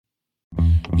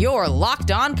You're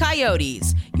Locked On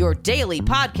Coyotes, your daily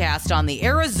podcast on the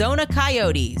Arizona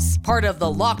Coyotes, part of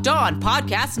the Locked On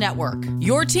Podcast Network,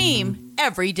 your team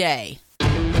every day.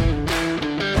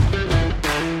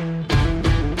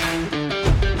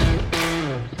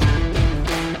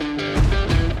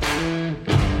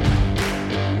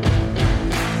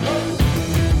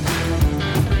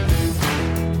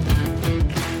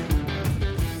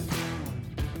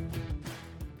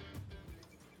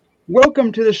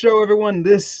 Welcome to the show, everyone.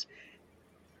 This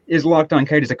is Locked On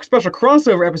Coyotes, a special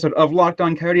crossover episode of Locked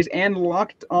On Coyotes and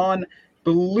Locked On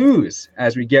Blues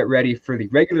as we get ready for the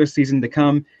regular season to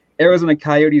come. Arizona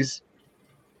Coyotes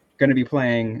going to be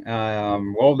playing,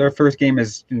 their first game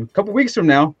is in a couple weeks from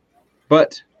now,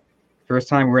 but first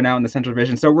time we're now in the Central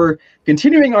Division. So we're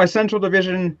continuing our Central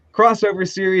Division crossover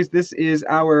series. This is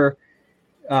our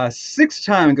sixth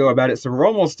time go about it, so we're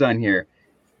almost done here.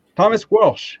 Thomas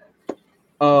Walsh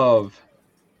of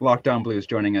Locked On Blues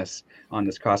joining us on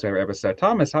this crossover episode.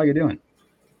 Thomas, how you doing?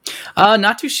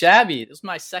 Not too shabby. This is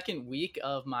my second week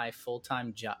of my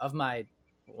full-time job. My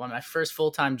first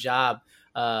full-time job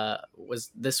was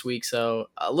this week, so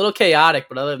a little chaotic.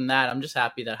 But other than that, I'm just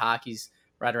happy that hockey's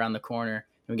right around the corner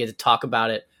and we get to talk about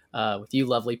it with you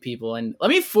lovely people. And let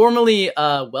me formally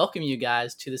welcome you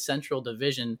guys to the Central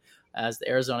Division as the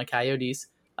Arizona Coyotes.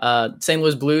 St.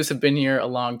 Louis Blues have been here a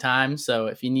long time, so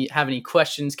if you have any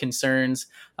questions, concerns,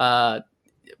 want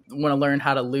to learn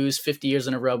how to lose 50 years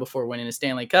in a row before winning a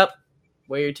Stanley Cup,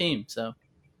 we're your team. So,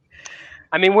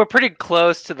 I mean, we're pretty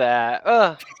close to that.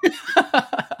 I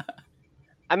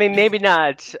mean, maybe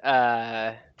not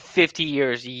 50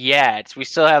 years yet. We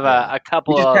still have a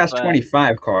couple of... We just passed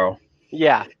 25, Carl.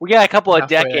 Yeah, we got a couple of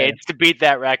decades to beat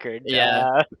that record.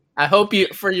 Yeah. I hope you,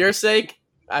 for your sake,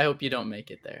 I hope you don't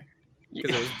make it there.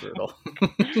 Because it was brutal.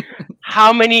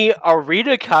 How many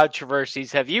arena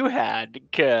controversies have you had?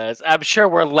 Because I'm sure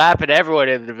we're lapping everyone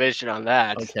in the division on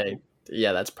that. Okay.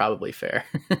 Yeah, that's probably fair.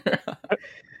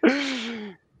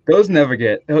 Those never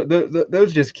get...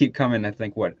 Those just keep coming, I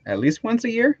think, at least once a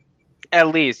year? At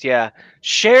least, yeah.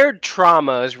 Shared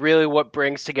trauma is really what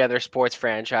brings together sports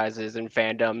franchises and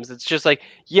fandoms. It's just like,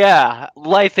 yeah,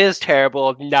 life is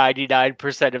terrible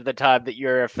 99% of the time that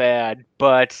you're a fan.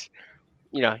 But,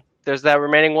 you know... There's that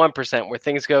remaining 1% where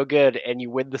things go good and you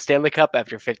win the Stanley Cup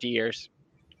after 50 years.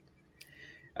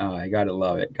 Oh, I gotta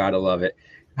love it. Gotta love it.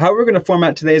 How we're going to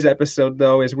format today's episode,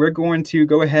 though, is we're going to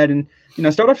go ahead and,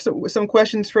 start off with some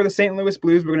questions for the St. Louis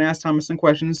Blues. We're going to ask Thomas some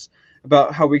questions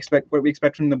about what we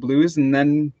expect from the Blues, and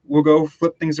then we'll go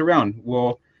flip things around.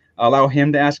 We'll allow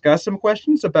him to ask us some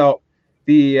questions about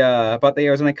the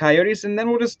Arizona Coyotes, and then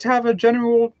we'll just have a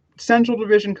general Central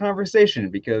Division conversation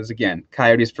because, again,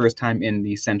 Coyotes' first time in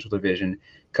the Central Division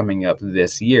coming up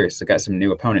this year, so got some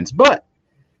new opponents. But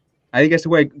I guess the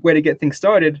way to get things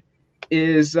started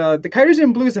is the Coyotes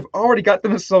and Blues have already got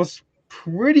themselves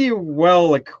pretty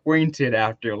well acquainted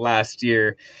after last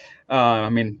year.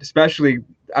 Especially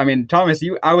Thomas,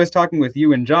 I was talking with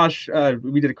you and Josh.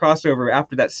 We did a crossover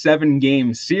after that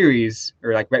 7-game series, or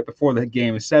right before the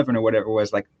game 7 or whatever it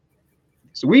was.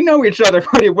 So we know each other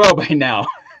pretty well by now.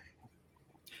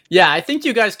 Yeah, I think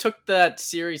you guys took that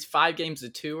series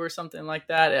 5-2 or something like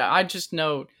that. I just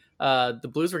know the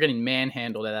Blues were getting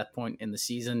manhandled at that point in the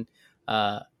season.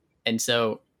 And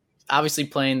so obviously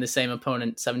playing the same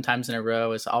opponent 7 times in a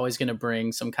row is always going to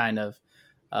bring some kind of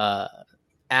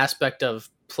aspect of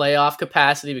playoff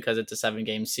capacity because it's a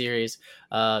 7-game series.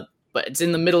 But it's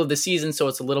in the middle of the season, so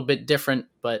it's a little bit different.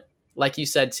 But like you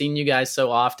said, seeing you guys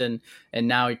so often and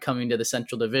now you're coming to the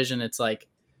Central Division, it's like,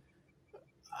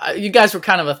 you guys were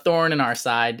kind of a thorn in our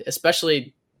side,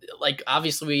 especially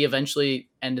obviously we eventually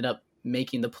ended up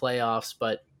making the playoffs,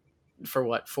 but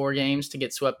for 4 games to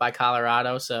get swept by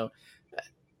Colorado. So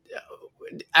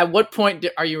at what point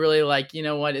are you really like, you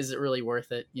know what, is it really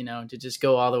worth it, to just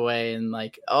go all the way and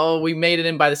we made it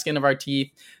in by the skin of our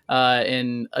teeth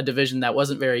in a division that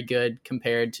wasn't very good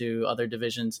compared to other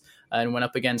divisions and went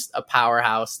up against a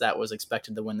powerhouse that was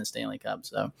expected to win the Stanley Cup.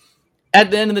 So at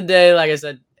the end of the day, like I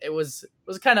said, it was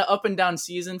a kind of up and down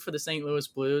season for the St. Louis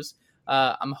Blues.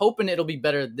 I'm hoping it'll be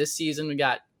better this season. We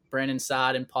got Brandon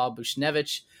Saad and Pavel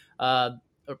Buchnevich on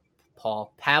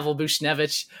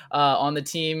the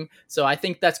team. So I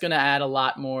think that's going to add a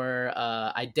lot more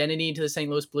identity to the St.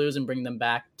 Louis Blues and bring them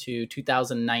back to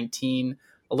 2019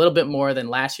 a little bit more than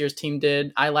last year's team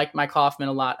did. I like Mike Hoffman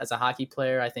a lot as a hockey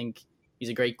player. I think he's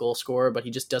a great goal scorer, but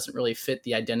he just doesn't really fit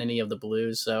the identity of the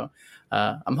Blues. So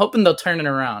I'm hoping they'll turn it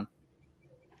around.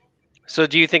 So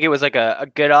do you think it was a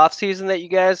good offseason that you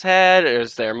guys had? Or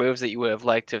is there moves that you would have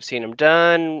liked to have seen them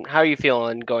done? How are you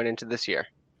feeling going into this year?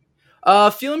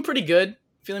 Feeling pretty good.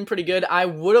 feeling pretty good. I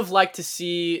would have liked to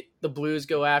see the Blues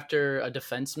go after a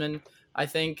defenseman, I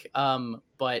think,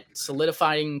 but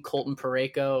solidifying Colton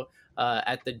Parayko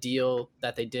at the deal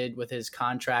that they did with his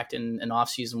contract in an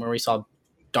offseason where we saw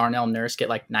Darnell Nurse get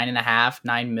like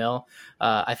 $9 million,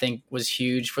 I think was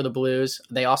huge for the Blues.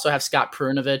 They also have Scott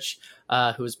Perunovich,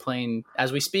 who is playing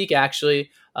as we speak,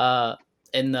 actually,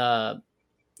 in the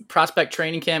prospect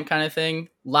training camp kind of thing.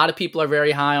 A lot of people are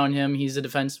very high on him. He's a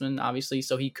defenseman, obviously,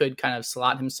 so he could kind of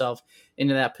slot himself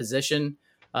into that position.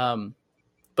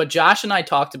 But Josh and I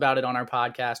talked about it on our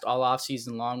podcast all off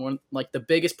season long. One, like the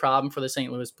biggest problem for the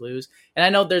St. Louis Blues, and I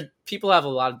know people have a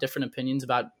lot of different opinions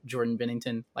about Jordan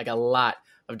Binnington, like a lot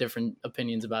of different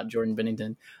opinions about Jordan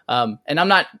Binnington. And I'm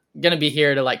not going to be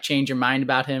here to like change your mind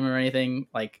about him or anything,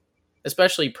 like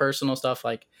especially personal stuff,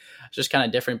 like it's just kind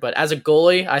of different. But as a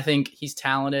goalie, I think he's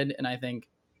talented, and I think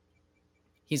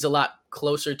he's a lot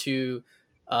closer to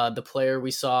the player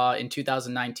we saw in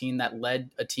 2019 that led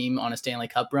a team on a Stanley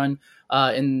Cup run.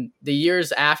 In the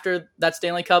years after that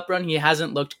Stanley Cup run, he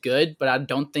hasn't looked good, but I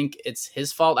don't think it's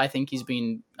his fault. I think he's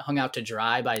being hung out to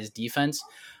dry by his defense.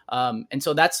 And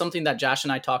so that's something that Josh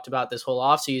and I talked about this whole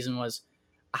offseason was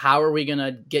how are we going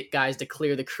to get guys to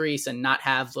clear the crease and not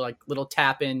have like little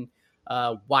tap in,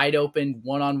 wide open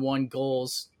one-on-one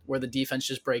goals where the defense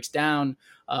just breaks down,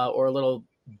 or a little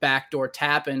backdoor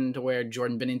tap in to where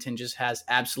Jordan Binnington just has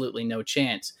absolutely no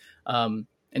chance.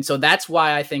 And so that's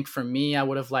why I think for me, I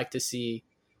would have liked to see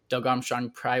Doug Armstrong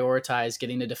prioritize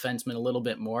getting the defenseman a little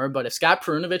bit more. But if Scott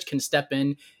Perunovich can step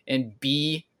in and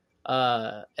be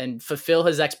and fulfill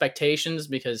his expectations,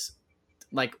 because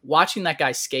like watching that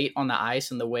guy skate on the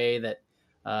ice and the way that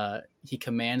he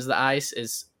commands the ice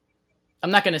is,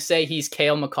 I'm not going to say he's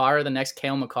Cale Makar, the next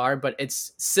Cale Makar, but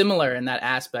it's similar in that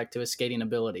aspect to his skating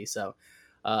ability. So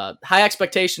high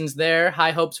expectations there,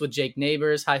 high hopes with Jake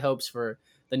Neighbors, high hopes for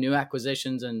the new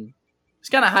acquisitions, and it's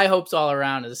kind of high hopes all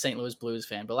around as a St. Louis Blues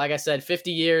fan. But like I said,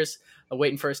 50 years of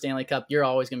waiting for a Stanley Cup, you're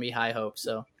always going to be high hopes.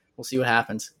 So we'll see what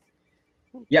happens.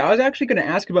 Yeah, I was actually going to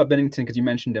ask about Binnington because you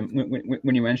mentioned him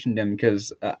when you mentioned him,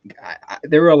 because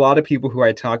there were a lot of people who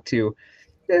I talked to,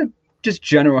 just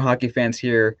general hockey fans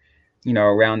here,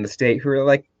 around the state, who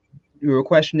were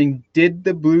questioning, did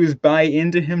the Blues buy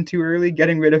into him too early,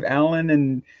 getting rid of Allen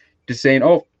and just saying,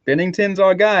 oh, Binnington's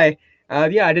our guy. I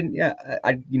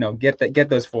get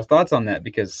those full thoughts on that,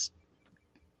 because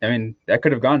I mean that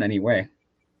could have gone any way.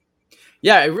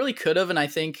 Yeah, it really could have, and I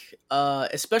think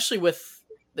especially with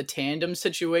the tandem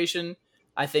situation,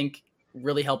 I think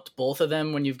really helped both of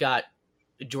them when you've got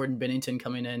Jordan Binnington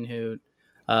coming in, who,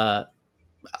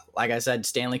 like I said,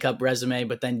 Stanley Cup resume,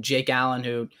 but then Jake Allen,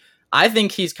 who I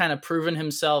think he's kind of proven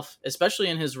himself, especially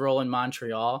in his role in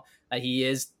Montreal, that he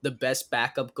is the best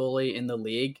backup goalie in the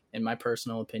league, in my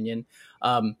personal opinion.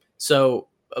 So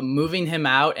moving him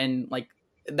out and like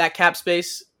that cap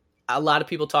space, a lot of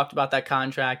people talked about that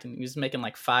contract, and he was making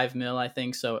like $5 million, I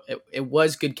think. So it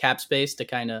was good cap space to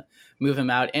kind of move him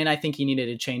out. And I think he needed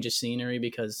a change of scenery,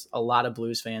 because a lot of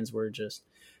Blues fans were just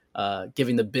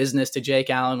giving the business to Jake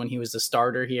Allen when he was the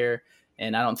starter here.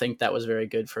 And I don't think that was very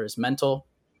good for his mental.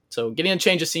 So getting a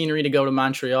change of scenery to go to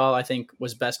Montreal, I think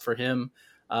was best for him.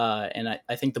 And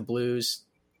I think the Blues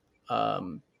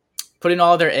putting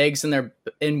all their eggs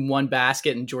in one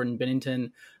basket, and Jordan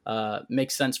Binnington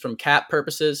makes sense from cap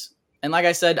purposes. And like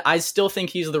I said, I still think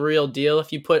he's the real deal.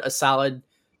 If you put a solid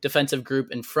defensive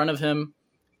group in front of him,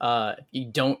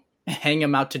 you don't hang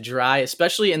him out to dry,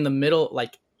 especially in the middle.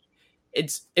 Like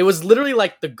it was literally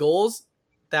like the goals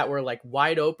that were like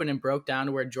wide open and broke down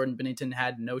to where Jordan Binnington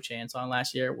had no chance on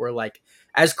last year were like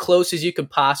as close as you could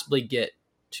possibly get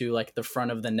to like the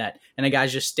front of the net, and a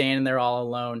guy's just standing there all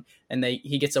alone, and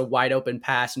he gets a wide open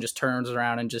pass and just turns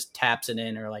around and just taps it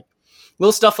in, or like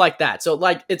little stuff like that. So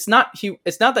like it's not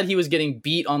that he was getting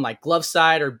beat on like glove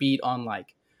side or beat on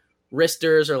like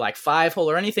wristers or like 5-hole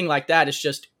or anything like that. It's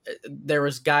just there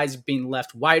was guys being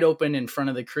left wide open in front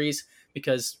of the crease,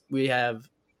 because we have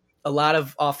a lot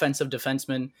of offensive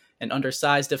defensemen and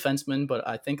undersized defensemen, but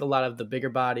I think a lot of the bigger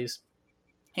bodies.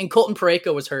 And Colton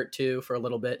Parayko was hurt too for a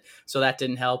little bit, so that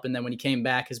didn't help. And then when he came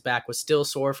back, his back was still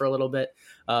sore for a little bit.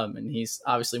 And he's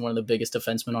obviously one of the biggest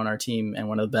defensemen on our team and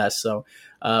one of the best. So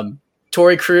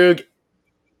Torrey Krug,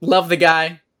 love the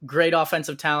guy, great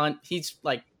offensive talent. He's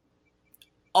like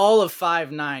all of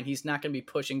 5'9". He's not going to be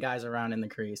pushing guys around in the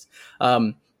crease.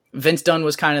 Vince Dunn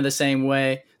was kind of the same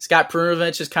way. Scott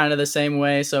Perunovich is kind of the same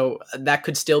way, so that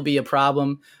could still be a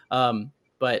problem.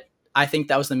 But I think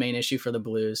that was the main issue for the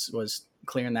Blues, was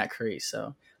clearing that crease.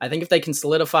 So I think if they can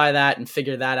solidify that and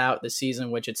figure that out this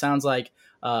season, which it sounds like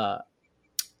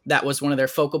that was one of their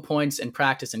focal points in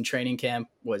practice and training camp,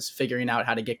 was figuring out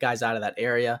how to get guys out of that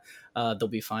area. They'll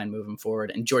be fine moving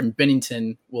forward. And Jordan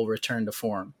Binnington will return to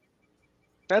form.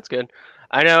 That's good.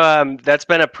 I know that's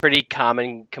been a pretty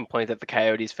common complaint that the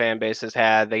Coyotes fan base has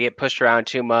had. They get pushed around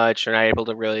too much. They're not able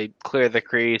to really clear the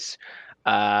crease.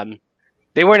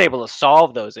 They weren't able to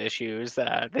solve those issues.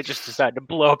 They just decided to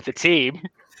blow up the team.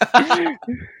 I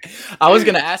was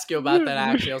going to ask you about that,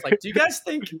 actually. I was like, do you guys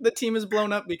think the team is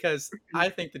blown up? Because I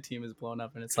think the team is blown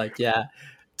up. And it's like,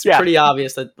 it's pretty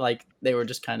obvious that like they were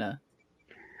just kind of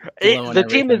the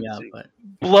team is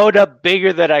blown up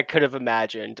bigger than I could have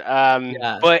imagined.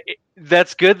 But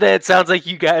that's good that it sounds like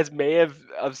you guys may have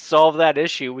solved that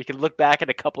issue. We can look back in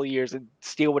a couple of years and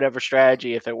steal whatever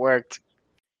strategy if it worked.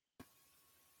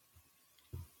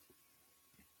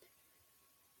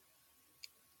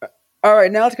 All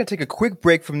right, now let's going to take a quick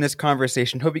break from this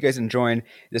conversation. Hope you guys enjoying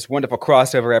this wonderful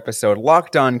crossover episode,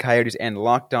 Locked On Coyotes and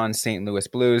Locked On St. Louis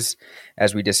Blues,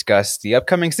 as we discuss the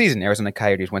upcoming season. Arizona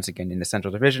Coyotes once again in the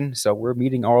Central Division, so we're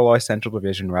meeting all our Central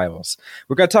Division rivals.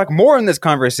 We're going to talk more in this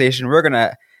conversation. We're going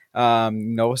to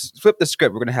flip the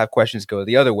script. We're going to have questions go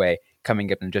the other way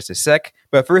coming up in just a sec.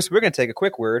 But first, we're going to take a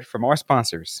quick word from our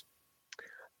sponsors.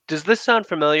 Does this sound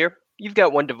familiar? You've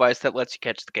got one device that lets you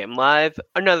catch the game live,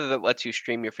 another that lets you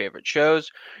stream your favorite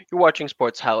shows, you're watching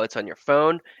sports highlights on your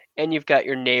phone, and you've got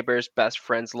your neighbor's best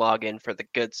friend's login for the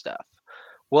good stuff.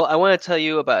 Well, I want to tell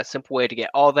you about a simple way to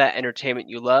get all that entertainment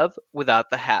you love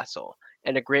without the hassle,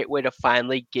 and a great way to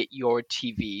finally get your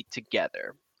TV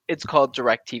together. It's called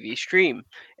DirecTV Stream,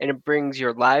 and it brings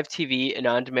your live TV and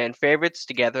on-demand favorites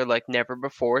together like never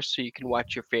before, so you can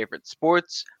watch your favorite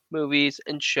sports, movies,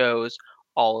 and shows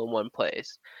all in one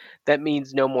place. That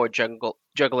means no more juggling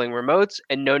remotes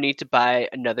and no need to buy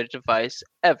another device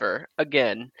ever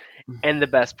again. And the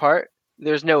best part,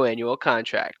 there's no annual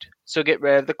contract. So get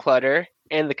rid of the clutter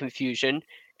and the confusion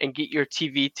and get your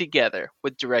TV together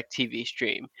with DirecTV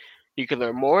Stream. You can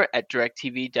learn more at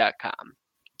directtv.com.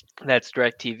 That's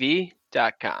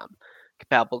directtv.com.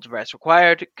 Compatible device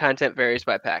required. Content varies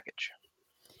by package.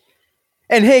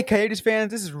 And hey, Coyotes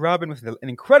fans, this is Robin with an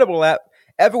incredible app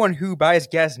everyone who buys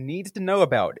gas needs to know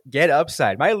about. Get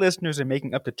Upside. My listeners are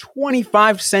making up to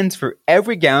 25 cents for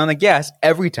every gallon of gas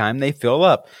every time they fill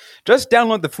up. Just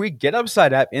download the free Get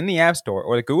Upside app in the App Store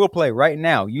or the Google Play right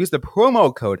now. Use the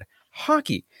promo code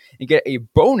HOCKEY and get a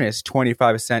bonus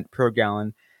 25 cents per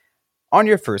gallon on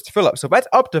your first fill up. So that's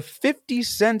up to 50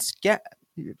 cents get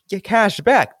cash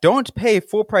back. Don't pay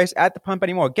full price at the pump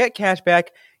anymore. Get cash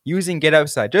back using Get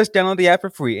Upside. Just download the app for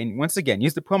free. And once again,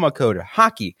 use the promo code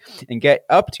HOCKEY and get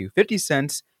up to 50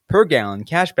 cents per gallon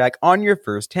cash back on your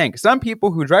first tank. Some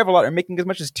people who drive a lot are making as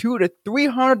much as $200 to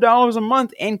 $300 a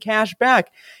month in cash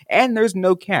back. And there's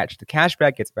no catch. The cash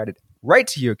back gets added right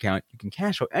to your account. You can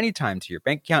cash out anytime to your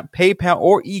bank account, PayPal,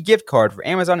 or e-gift card for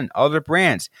Amazon and other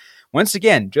brands. Once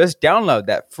again, just download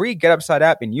that free Get Upside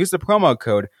app and use the promo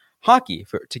code HOCKEY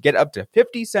to get up to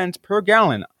 50 cents per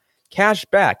gallon cash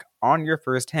back on your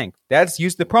first tank. That's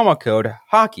use the promo code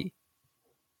HOCKEY.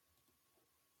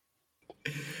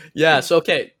 Yeah,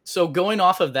 so going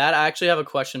off of that, I actually have a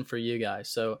question for you guys.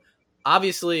 So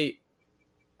obviously,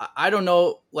 I don't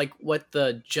know like what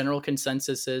the general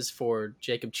consensus is for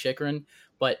Jakob Chychrun,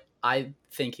 but I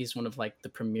think he's one of like the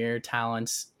premier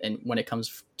talents and when it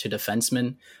comes to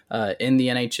defensemen in the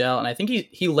NHL. And I think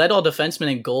he led all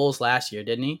defensemen in goals last year,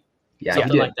 didn't he? Yeah,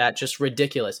 something like that. Just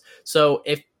ridiculous. So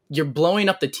if you're blowing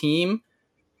up the team,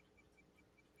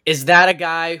 is that a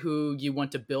guy who you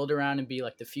want to build around and be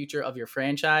like the future of your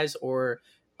franchise? Or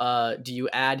do you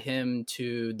add him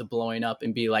to the blowing up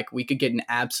and be like, we could get an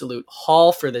absolute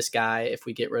haul for this guy if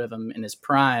we get rid of him in his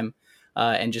prime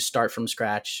and just start from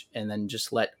scratch and then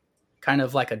just let kind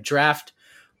of like a draft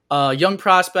young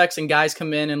prospects and guys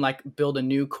come in and like build a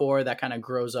new core that kind of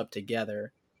grows up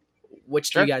together?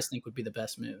 Which do you guys think would be the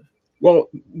best move? Well,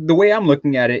 the way I'm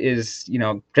looking at it is,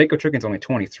 Jakob Chychrun's only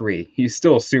 23. He's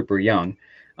still super young.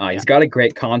 He's got a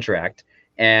great contract.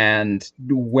 And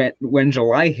when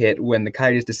July hit, when the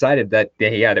Coyotes decided that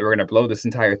they were going to blow this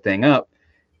entire thing up,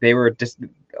 there was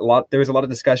a lot of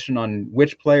discussion on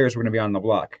which players were going to be on the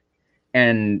block.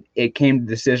 And it came to the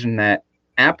decision that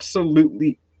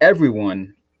absolutely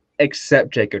everyone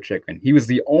except Jakob Chychrun. He was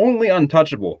the only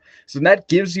untouchable. So that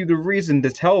gives you the reason to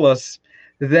tell us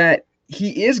that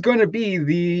he is going to be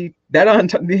the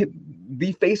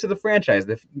face of the franchise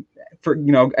for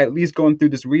at least going through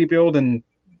this rebuild and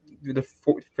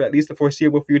for at least the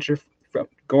foreseeable future from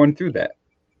going through that.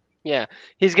 Yeah,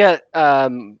 he's got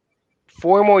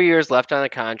 4 more years left on the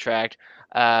contract,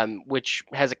 which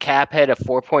has a cap hit of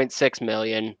 $4.6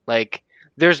 million. Like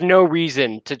there's no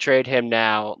reason to trade him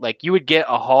now. Like, you would get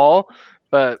a haul,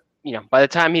 but by the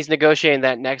time he's negotiating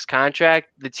that next contract,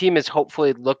 the team is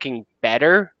hopefully looking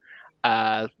better.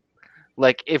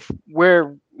 Like, if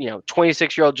we're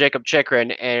 26-year-old Jakob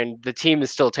Chychrun and the team is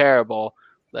still terrible,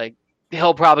 like,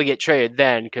 he'll probably get traded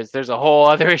then because there's a whole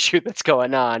other issue that's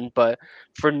going on. But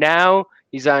for now,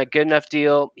 he's on a good enough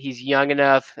deal. He's young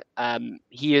enough.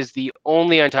 He is the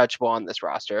only untouchable on this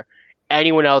roster.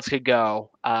 Anyone else could go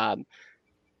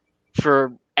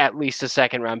for at least a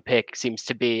second-round pick seems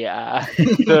to be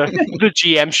the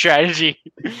GM strategy.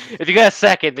 If you got a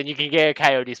second, then you can get a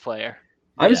Coyotes player.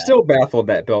 I'm still baffled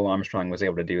that Bill Armstrong was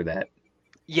able to do that.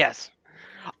 Yes.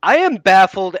 I am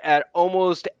baffled at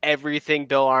almost everything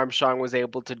Bill Armstrong was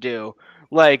able to do.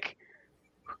 Like,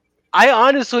 I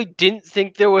honestly didn't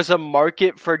think there was a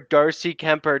market for Darcy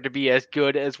Kuemper to be as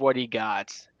good as what he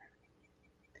got.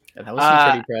 Yeah, that was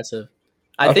pretty impressive.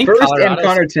 I think first and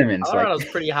Connor Timmins. Colorado's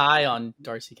pretty high on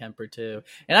Darcy Kuemper too,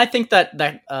 and I think that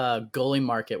goalie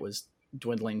market was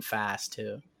dwindling fast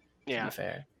too. Yeah, to be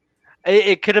fair.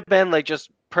 It could have been like just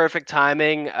perfect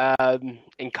timing. And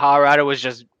Colorado was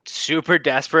just super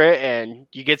desperate, and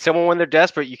you get someone when they're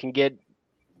desperate, you can get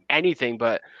anything.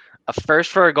 But a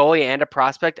first for a goalie and a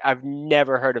prospect, I've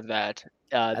never heard of that.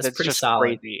 That's pretty just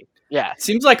solid. Crazy. Yeah, it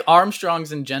seems like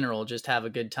Armstrongs in general just have a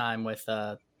good time with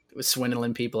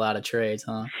swindling people out of trades,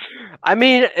 huh? I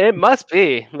mean, it must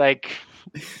be like.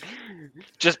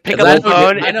 Just pick up the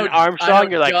phone and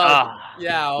Armstrong, you're like,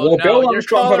 yeah. Well, Bill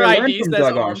Armstrong caller had ID from says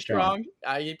Doug Armstrong.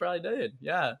 He probably did,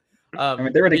 yeah. I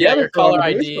mean, they were together for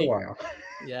at least a while.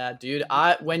 Yeah, dude.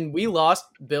 When we lost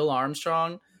Bill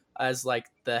Armstrong as like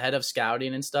the head of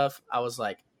scouting and stuff, I was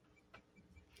like,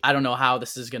 I don't know how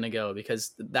this is gonna go,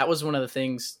 because that was one of the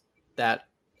things that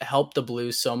helped the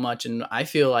Blues so much, and I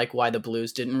feel like why the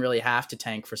Blues didn't really have to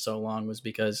tank for so long was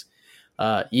because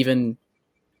even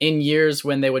in years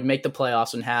when they would make the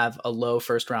playoffs and have a low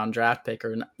first-round draft pick,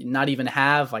 or not even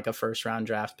have like a first-round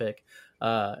draft pick,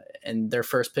 and their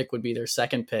first pick would be their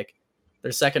second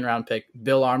round pick,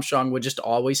 Bill Armstrong would just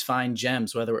always find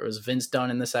gems, whether it was Vince Dunn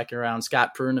in the second round,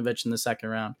 Scott Perunovich in the second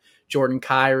round, Jordan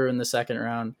Kyrou in the second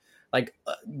round. Like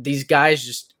these guys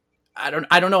just, I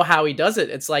don't know how he does it.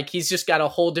 It's like he's just got a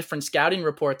whole different scouting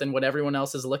report than what everyone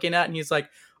else is looking at, and he's like,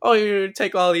 oh, you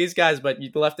take all these guys, but you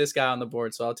left this guy on the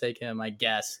board, so I'll take him, I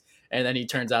guess. And then he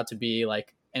turns out to be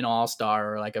like an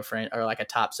all-star or like a friend or like a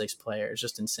top 6 player. It's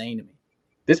just insane to me.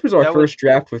 This was our first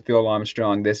draft with Bill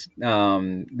Armstrong this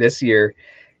year,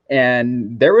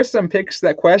 and there were some picks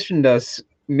that questioned us.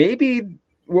 Maybe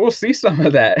we'll see some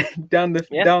of that down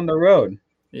the road.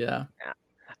 Yeah.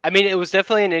 I mean, it was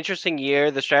definitely an interesting year.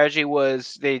 The strategy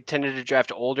was they tended to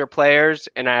draft older players,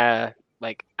 and I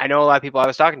know a lot of people I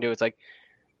was talking to. It's like,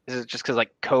 is it just because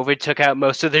like COVID took out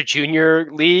most of the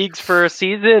junior leagues for a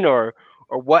season, or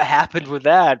what happened with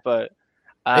that? But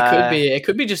it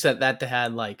could be just that they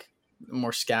had like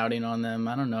more scouting on them.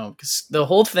 I don't know, because the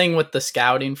whole thing with the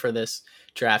scouting for this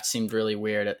draft seemed really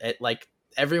weird. It like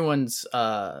everyone's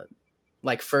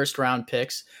like first round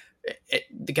picks,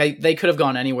 they could have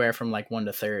gone anywhere from like 1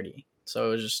 to 30. So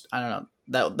it was just, I don't know.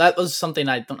 That was something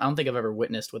I don't think I've ever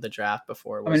witnessed with a draft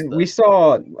before. We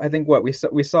saw a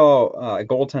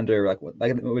goaltender like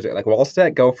what was it, like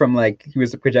Wallstedt go from like he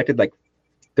was projected like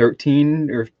 13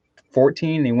 or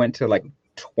 14, and he went to like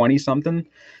 20 something.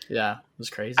 Yeah, it was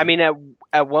crazy. I mean,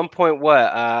 at one point,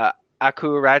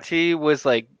 Akurati was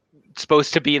like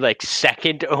supposed to be like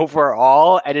second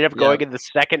overall, ended up going in the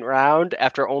second round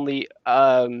after only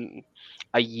a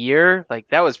year. Like,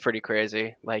 that was pretty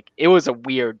crazy. Like, it was a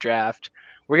weird draft.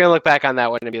 We're gonna look back on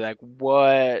that one and be like,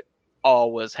 what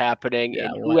all was happening,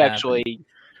 and who actually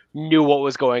knew what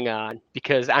was going on?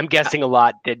 Because I'm guessing a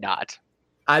lot did not.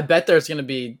 I bet it's gonna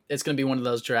be one of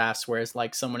those drafts where it's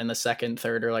like someone in the second,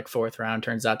 third, or like fourth round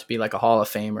turns out to be like a Hall of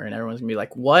Famer, and everyone's gonna be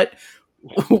like, what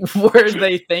were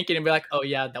they thinking? And be like, oh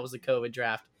yeah, that was the COVID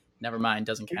draft. Never mind,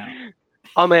 doesn't count.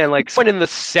 Oh man, like someone in the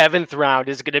 7th round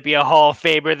is gonna be a Hall of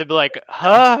Famer. They'll be like,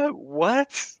 huh?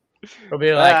 What? It'll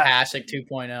be like Hasek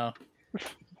 2.0.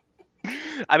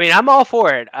 I mean, I'm all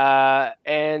for it.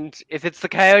 And if it's the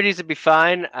Coyotes, it'd be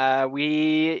fine.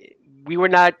 We were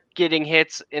not getting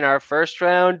hits in our first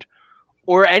round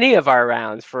or any of our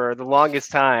rounds for the longest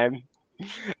time.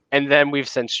 And then we've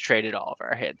since traded all of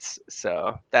our hits.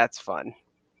 So that's fun.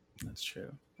 That's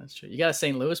true. You got a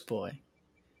St. Louis boy,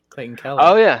 Clayton Keller.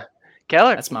 Oh, yeah.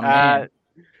 Keller. That's my man.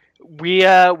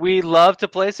 We love to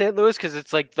play St. Louis because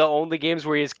it's like the only games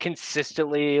where he's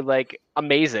consistently like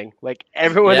amazing. Like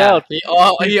everyone else, he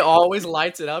always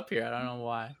lights it up here. I don't know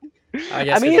why. I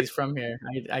guess because he's from here.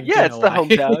 It's the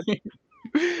hometown.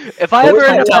 If I ever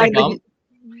end up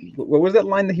what was that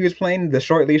line that he was playing? The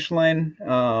short leash line.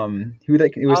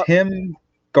 It was him,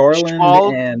 Garland,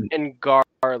 Schwalb and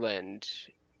Garland.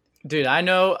 Dude, I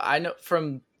know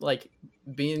from like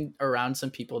being around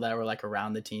some people that were like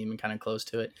around the team and kind of close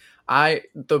to it.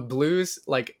 The Blues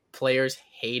like players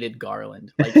hated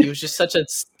Garland. Like he was just such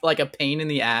a pain in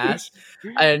the ass,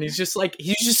 and he's just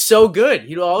so good.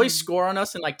 He'd always score on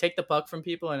us and like take the puck from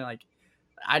people, and like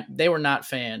they were not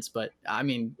fans, but I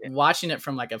mean, watching it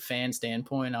from like a fan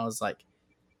standpoint, I was like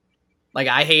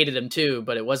I hated him too,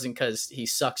 but it wasn't because he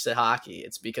sucks at hockey.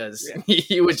 It's because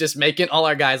he was just making all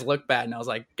our guys look bad, and I was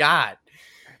like, God,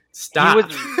 stop. He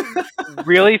was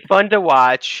really fun to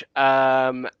watch.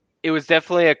 It was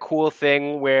definitely a cool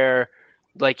thing where,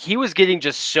 like, he was getting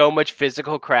just so much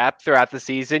physical crap throughout the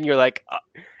season. You're like,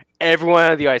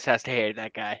 everyone on the ice has to hate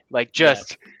that guy. Like,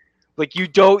 just like you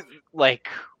don't like.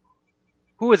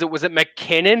 Who was it? Was it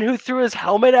McKinnon who threw his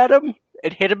helmet at him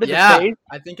and hit him in the face?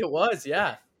 I think it was.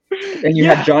 Yeah. And you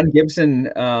had John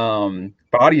Gibson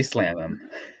body slam him.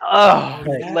 Oh,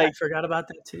 I forgot about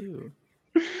that too.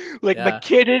 Like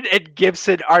McKinnon and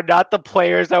Gibson are not the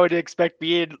players I would expect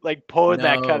being like pulling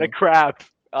that kind of crap.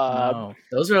 No.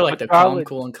 Those are like the calm,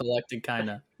 cool, and collected kind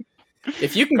of.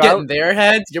 If you can get in their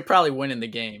heads, you're probably winning the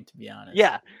game, to be honest.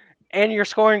 Yeah, and you're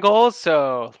scoring goals,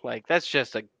 so like that's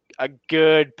just a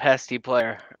good pesty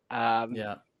player.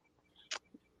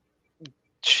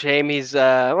 Shame he's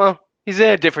he's in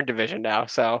a different division now,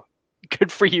 so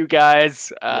good for you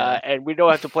guys. And we don't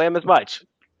have to play him as much.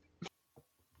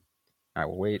 All right,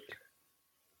 we'll wait.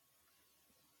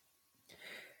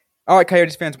 All right,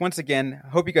 Coyotes fans, once again,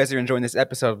 hope you guys are enjoying this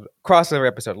crossover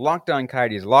episode, Locked On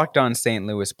Coyotes, Locked On St.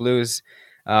 Louis Blues.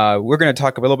 We're going to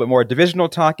talk a little bit more divisional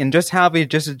talk and just have a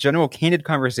general candid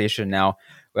conversation now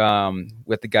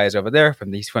with the guys over there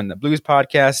from the Blues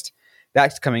podcast.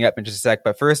 That's coming up in just a sec.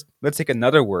 But first, let's take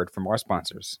another word from our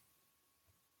sponsors.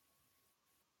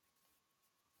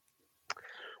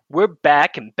 We're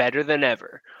back and better than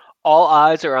ever. All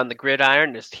eyes are on the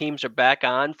gridiron as teams are back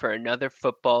on for another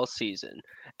football season.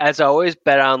 As always,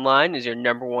 BetOnline is your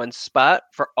number one spot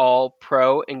for all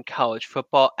pro and college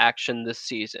football action this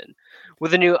season.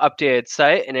 With a new updated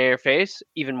site and interface,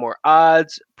 even more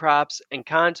odds, props, and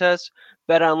contests,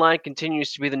 BetOnline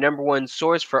continues to be the number one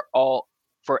source for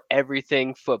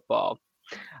everything football.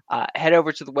 Head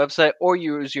over to the website or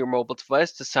use your mobile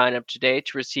device to sign up today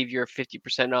to receive your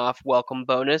 50% off welcome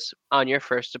bonus on your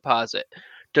first deposit.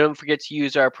 Don't forget to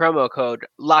use our promo code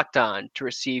LOCKEDON to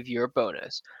receive your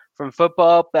bonus. From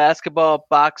football, basketball,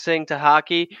 boxing to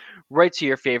hockey, right to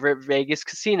your favorite Vegas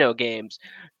casino games.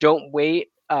 Don't wait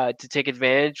to take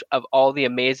advantage of all the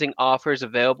amazing offers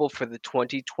available for the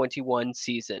 2021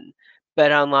 season.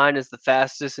 BetOnline is the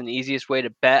fastest and easiest way to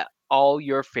bet all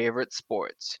your favorite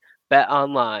sports.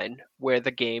 BetOnline, where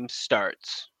the game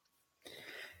starts.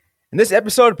 And this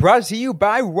episode brought to you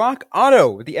by Rock Auto.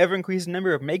 With the ever-increasing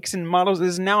number of makes and models, it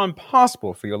is now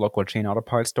impossible for your local chain auto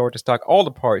parts store to stock all the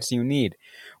parts you need.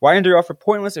 Why endure offer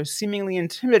pointless or seemingly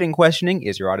intimidating questioning?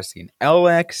 Is your Odyssey an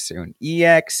LX or an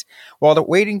EX? While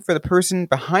waiting for the person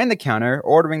behind the counter,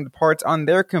 ordering the parts on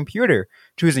their computer,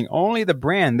 choosing only the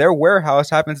brand their warehouse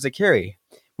happens to carry.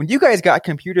 When you guys got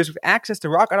computers with access to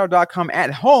RockAuto.com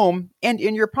at home and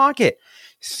in your pocket,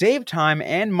 save time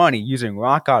and money using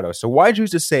Rock Auto. So why choose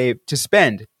to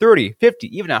spend 30,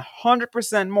 50, even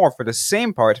 100% more for the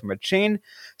same parts from a chain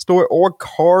store or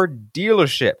car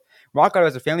dealership? Rock Auto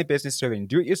is a family business serving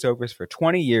do-it-yourselfers for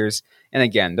 20 years. And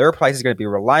again, their price is going to be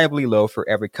reliably low for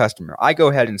every customer. I go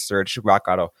ahead and search Rock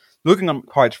Auto, looking on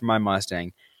parts for my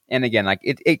Mustang. And again, like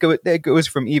it goes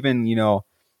from even,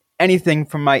 anything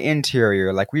from my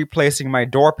interior, like replacing my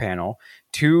door panel,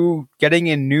 to getting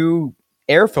a new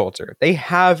air filter. They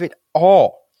have it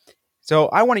all. So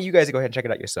I want you guys to go ahead and check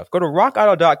it out yourself. Go to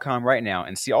rockauto.com right now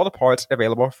and see all the parts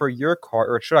available for your car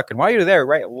or truck. And while you're there,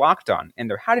 write Locked On in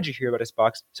there. How did you hear about this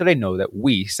box? So they know that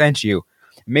we sent you.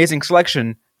 Amazing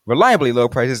selection, reliably low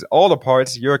prices, all the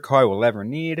parts your car will ever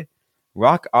need.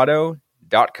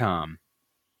 rockauto.com.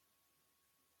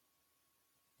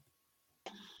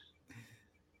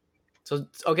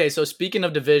 So speaking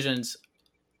of divisions,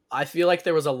 I feel like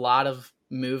there was a lot of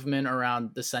movement around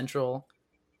the Central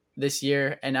this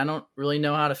year, and I don't really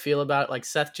know how to feel about it. Like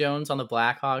Seth Jones on the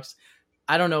Blackhawks,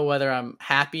 I don't know whether I'm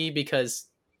happy because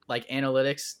like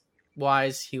analytics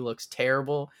wise he looks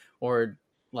terrible, or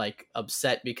like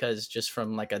upset because just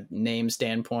from like a name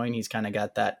standpoint he's kind of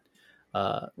got that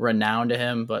renown to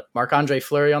him. But Marc-Andre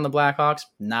Fleury on the Blackhawks,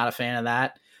 not a fan of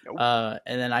that. Nope.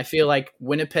 And then I feel like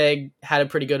Winnipeg had a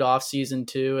pretty good offseason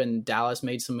too, and Dallas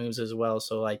made some moves as well.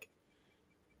 So like,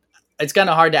 it's kind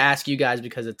of hard to ask you guys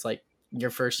because it's like your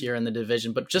first year in the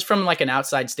division, but just from like an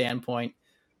outside standpoint,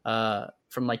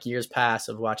 from like years past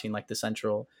of watching like the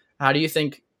Central, how do you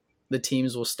think the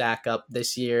teams will stack up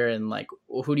this year? And like,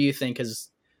 who do you think has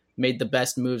made the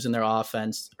best moves in their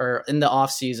offense or in the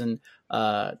off season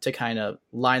to kind of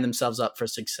line themselves up for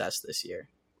success this year?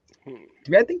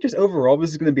 I think just overall,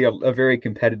 this is going to be a very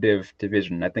competitive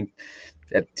division. I think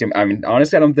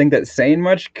honestly, I don't think that's saying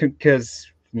much because,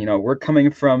 we're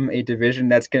coming from a division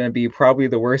that's going to be probably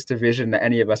the worst division that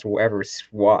any of us will ever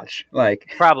watch. Like,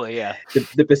 probably, yeah.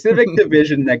 The Pacific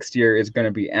Division next year is going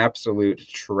to be absolute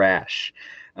trash.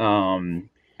 And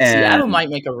Seattle might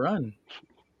make a run.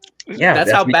 Yeah,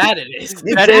 that's how bad it is.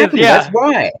 Exactly. That's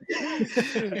why.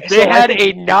 They had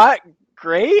a not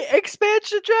great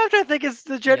expansion draft, I think is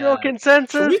the general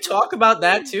consensus. Should we talk about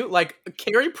that too? Like,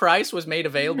 Carey Price was made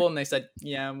available and they said,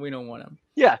 yeah, we don't want him.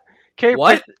 Yeah. Carey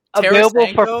Price available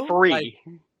for free. Like,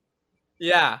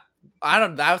 yeah.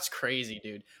 That's crazy,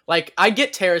 dude. Like, I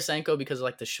get Tarasenko because of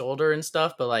like the shoulder and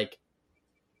stuff, but like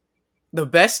for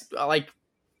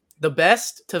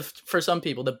some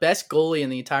people, the best goalie in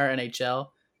the entire NHL,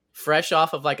 fresh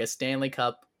off of like a Stanley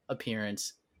Cup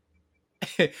appearance,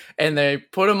 and they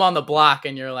put him on the block,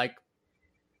 and you're like,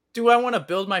 do I want to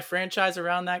build my franchise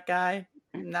around that guy?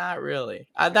 Not really.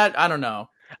 I don't know.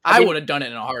 I would have done it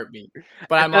in a heartbeat,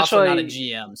 but I'm also not a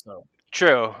GM, so.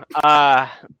 True. I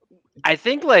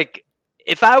think like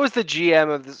if I was the GM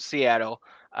of the Seattle,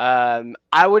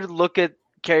 I would look at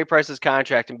Carey Price's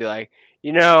contract and be like,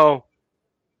 either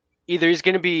he's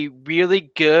going to be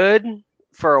really good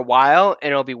for a while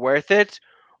and it'll be worth it,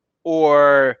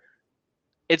 or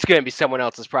it's going to be someone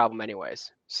else's problem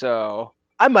anyways. So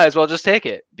I might as well just take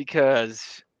it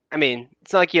because,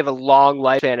 it's not like you have a long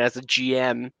lifespan as a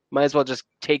GM. Might as well just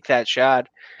take that shot,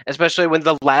 especially when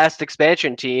the last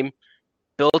expansion team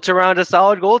built around a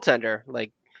solid goaltender.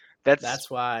 Like that's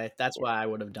why I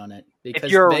would have done it, because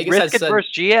if you're Vegas a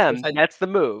risk-adverse GM, that's the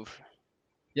move.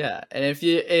 Yeah, and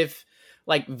if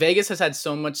like Vegas has had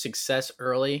so much success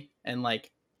early, and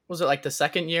like, was it like the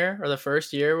second year or the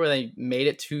first year where they made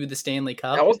it to the Stanley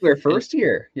Cup? That was their first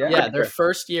year. Yeah, their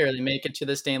first year they make it to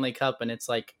the Stanley Cup, and it's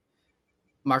like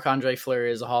Marc-Andre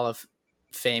Fleury is a Hall of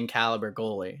Fame caliber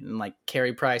goalie, and like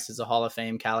Carey Price is a Hall of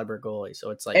Fame caliber goalie.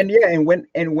 So it's like, and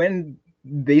when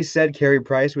they said Carey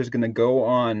Price was going to go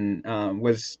on,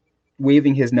 was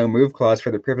waiving his no move clause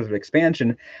for the purpose of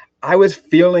expansion, I was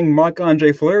feeling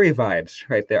Marc-Andre Fleury vibes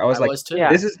right there. I was like,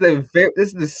 this is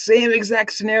the same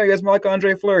exact scenario as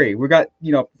Marc-Andre Fleury. We got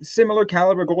similar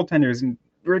caliber goaltenders, and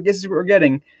this is what we're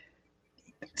getting.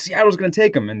 Seattle's going to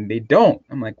take them, and they don't.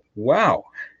 I'm like, wow.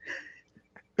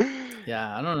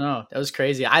 Yeah, I don't know. That was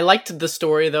crazy. I liked the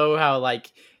story though, how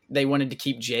like they wanted to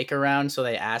keep Jake around, so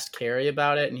they asked Carey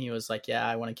about it, and he was like, "Yeah,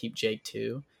 I want to keep Jake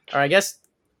too." Or I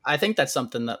think that's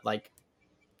something that like,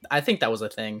 I think that was a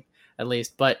thing at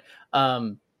least. But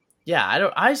yeah,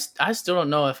 I still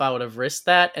don't know if I would have risked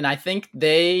that, and I think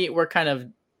they were kind of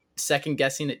second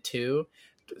guessing it too,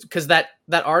 because that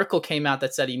article came out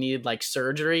that said he needed like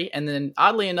surgery, and then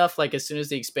oddly enough, like as soon as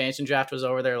the expansion draft was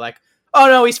over, they're like, "Oh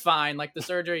no, he's fine. Like the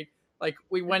surgery, like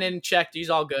we went in and checked, he's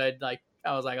all good." Like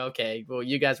I was like, okay, well,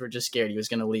 you guys were just scared he was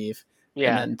going to leave.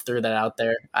 Yeah. And then threw that out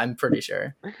there, I'm pretty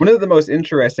sure. One of the most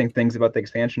interesting things about the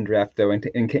expansion draft, though,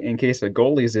 in case of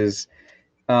goalies, is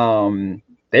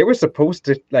they were supposed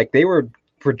to, like, they were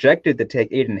projected to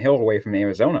take Adin Hill away from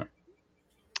Arizona.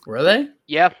 Were they?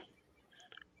 Yeah.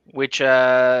 Which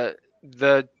the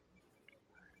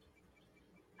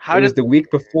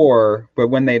week before, but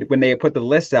when they put the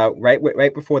list out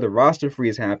right before the roster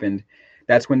freeze happened,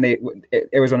 that's when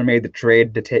Arizona made the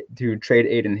trade to trade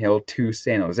Adin Hill to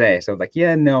San Jose. So like,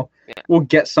 we'll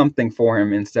get something for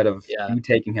him instead of you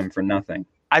taking him for nothing.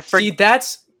 See,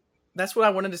 that's what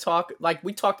I wanted to talk. Like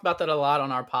we talked about that a lot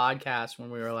on our podcast when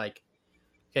we were like,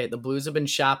 okay, the Blues have been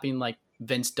shopping like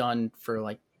Vince Dunn for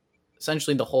like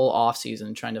essentially the whole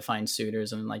offseason trying to find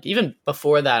suitors, and like even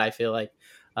before that, I feel like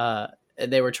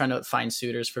they were trying to find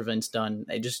suitors for Vince Dunn.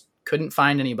 They just couldn't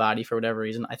find anybody for whatever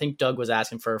reason. I think Doug was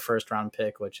asking for a first-round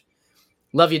pick, which,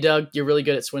 love you, Doug. You're really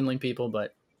good at swindling people,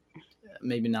 but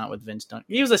maybe not with Vince Dunn.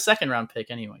 He was a second-round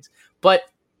pick anyways. But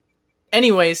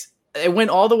anyways, it went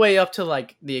all the way up to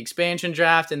like the expansion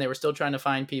draft, and they were still trying to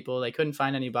find people. They couldn't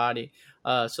find anybody.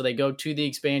 So they go to the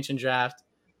expansion draft,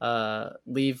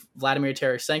 leave Vladimir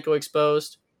Tarasenko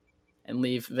exposed, and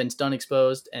leave Vince Dunn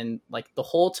exposed. And like the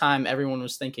whole time, everyone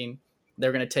was thinking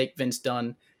they're going to take Vince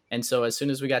Dunn. And so as soon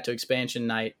as we got to expansion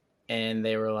night and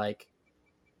they were like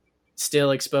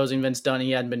still exposing Vince Dunn,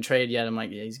 he hadn't been traded yet. I'm like,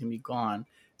 yeah, he's going to be gone.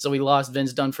 So we lost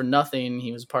Vince Dunn for nothing.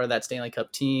 He was part of that Stanley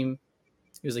Cup team.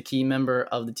 He was a key member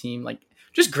of the team, like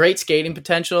just great skating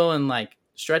potential and like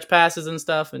stretch passes and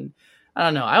stuff. And I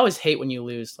don't know. I always hate when you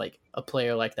lose like a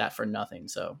player like that for nothing.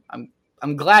 So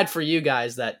I'm glad for you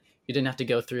guys that you didn't have to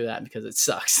go through that because it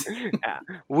sucks. Yeah.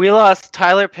 We lost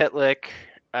Tyler Pitlick,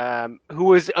 who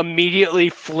was immediately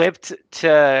flipped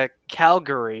to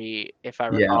Calgary, if I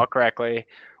recall correctly,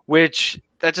 which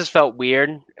that just felt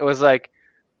weird. It was like,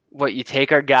 what, you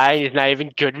take our guy and he's not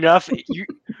even good enough?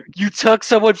 You took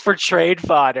someone for trade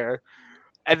fodder.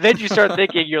 And then you start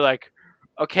thinking, you're like,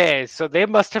 okay, so they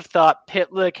must have thought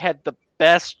Pitlick had the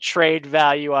best trade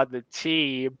value on the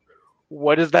team.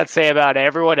 What does that say about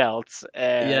everyone else?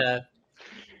 Yeah.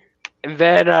 And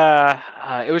then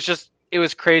it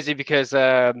was crazy because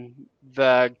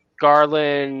the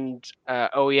Garland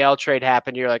OEL trade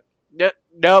happened. You're like,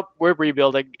 nope, we're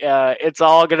rebuilding. It's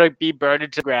all going to be burned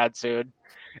into the ground soon.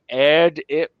 And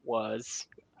it was.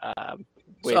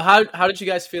 So how did you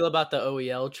guys feel about the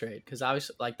OEL trade? Because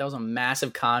obviously, like, that was a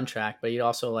massive contract, but he'd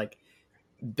also like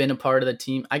been a part of the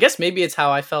team. I guess maybe it's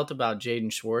how I felt about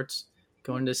Jaden Schwartz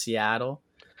going to Seattle,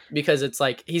 because it's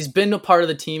like he's been a part of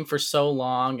the team for so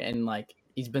long and like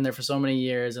he's been there for so many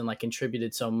years and like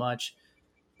contributed so much,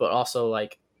 but also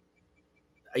like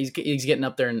he's getting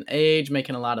up there in age,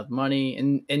 making a lot of money.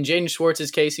 And in Jaden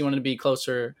Schwartz's case, he wanted to be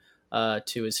closer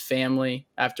to his family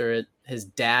after his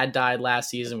dad died last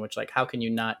season, which, like, how can you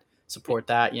not support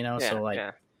that, you know? Yeah, so like,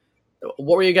 yeah.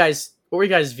 what were you guys'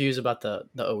 views about the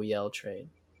OEL trade?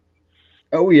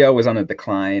 OEL was on a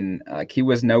decline. He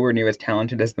was nowhere near as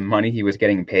talented as the money he was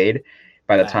getting paid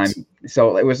by the time.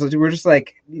 So we're just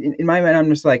like, in my mind, I'm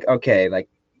just like, okay, like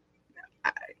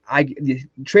I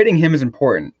trading him is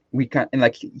important. He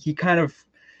kind of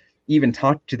even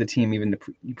talked to the team even the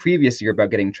previous year about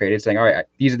getting traded, saying, all right,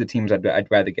 these are the teams I'd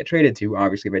rather get traded to,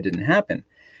 obviously, but it didn't happen.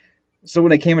 So when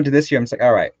they came into this year, I'm just like,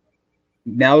 all right,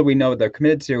 now that we know they're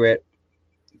committed to it,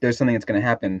 there's something that's going to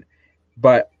happen.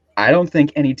 But I don't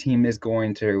think any team is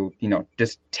going to,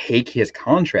 just take his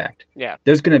contract. Yeah.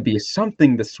 There's going to be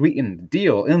something to sweeten the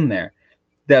deal in there.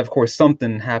 That, of course,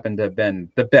 something happened to have been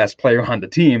the best player on the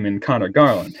team in Connor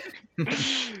Garland.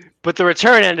 But the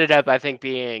return ended up, I think,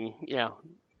 being,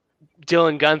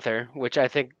 Dylan Guenther, which I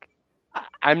think,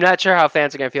 I'm not sure how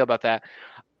fans are going to feel about that.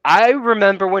 I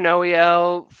remember when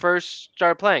OEL first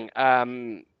started playing.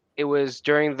 It was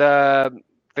during the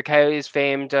Coyotes'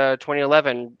 famed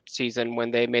 2011 season when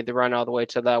they made the run all the way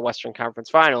to the Western Conference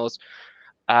Finals.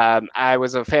 I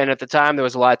was a fan at the time. There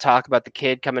was a lot of talk about the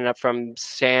kid coming up from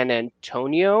San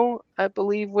Antonio, I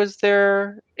believe was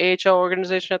their AHL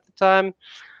organization at the time.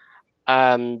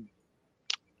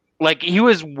 Like, he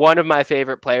was one of my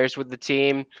favorite players with the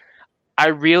team. I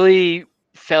really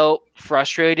felt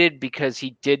frustrated because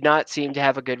he did not seem to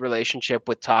have a good relationship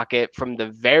with Tocchet from the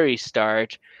very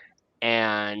start.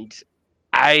 And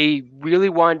I really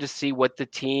wanted to see what the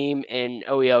team and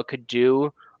OEL could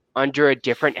do under a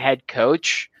different head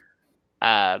coach.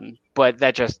 But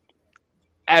that just,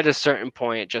 at a certain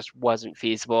point, it just wasn't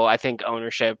feasible. I think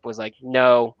ownership was like,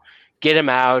 no, get him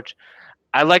out.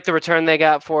 I like the return they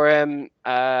got for him.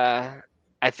 I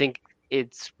think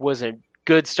it was a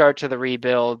good start to the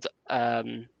rebuild.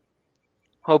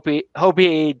 Hope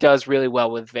he does really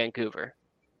well with Vancouver.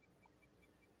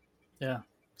 Yeah,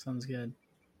 sounds good.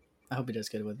 I hope he does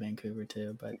good with Vancouver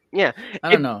too. But yeah, I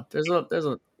don't know. There's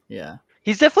a yeah.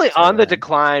 He's definitely on the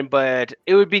decline, but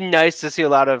it would be nice to see a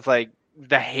lot of like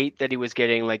the hate that he was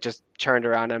getting, like, just turned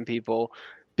around on people,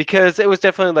 because it was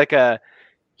definitely like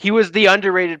he was the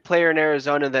underrated player in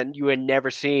Arizona that you had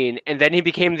never seen, and then he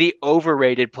became the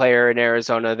overrated player in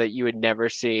Arizona that you had never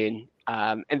seen.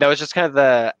 And that was just kind of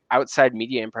the outside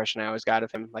media impression I always got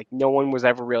of him. Like, no one was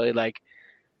ever really like,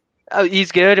 oh,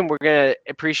 he's good, and we're going to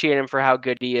appreciate him for how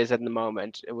good he is in the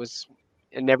moment.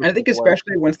 I think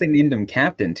especially once they named him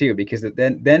captain too, because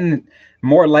then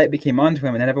more light became onto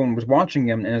him, and then everyone was watching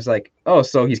him, and it's like, oh,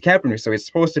 so he's captain, so he's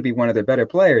supposed to be one of their better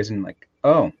players, and like,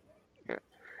 oh,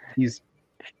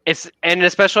 and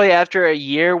especially after a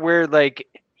year where like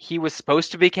he was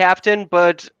supposed to be captain,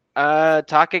 but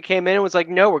Tocchet came in and was like,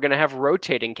 no, we're gonna have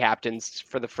rotating captains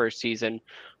for the first season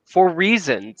for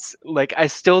reasons. Like, I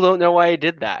still don't know why he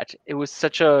did that. It was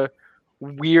such a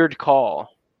weird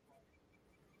call.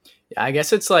 Yeah, I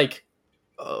guess it's like,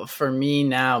 for me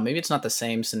now, maybe it's not the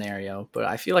same scenario, but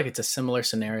I feel like it's a similar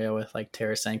scenario with like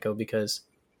Tarasenko, because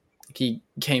he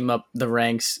came up the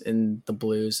ranks in the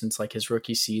Blues since like his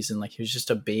rookie season. Like, he was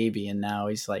just a baby, and now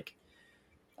he's like,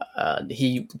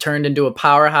 he turned into a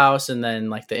powerhouse, and then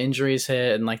like the injuries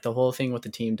hit, and like the whole thing with the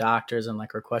team doctors and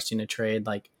like requesting a trade.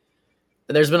 Like,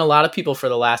 there's been a lot of people for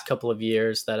the last couple of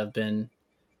years that have been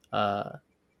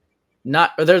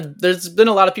there's been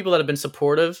a lot of people that have been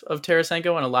supportive of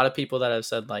Tarasenko and a lot of people that have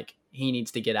said like he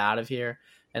needs to get out of here.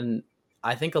 And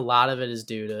I think a lot of it is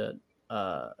due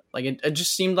to like it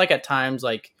just seemed like at times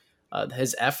like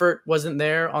his effort wasn't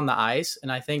there on the ice.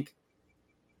 And I think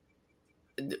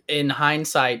in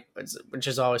hindsight, which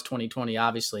is always 2020,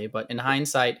 obviously, but in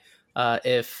hindsight,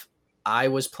 if I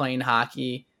was playing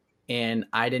hockey and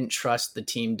I didn't trust the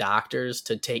team doctors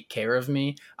to take care of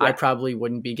me, I probably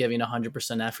wouldn't be giving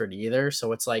 100% effort either.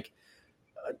 So it's like,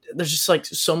 there's just like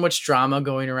so much drama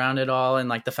going around it all. And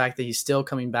like the fact that he's still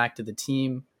coming back to the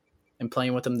team and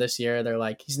playing with them this year, they're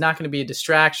like, he's not going to be a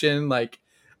distraction. Like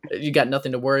you got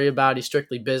nothing to worry about. He's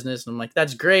strictly business. And I'm like,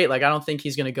 that's great. Like, I don't think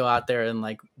he's going to go out there and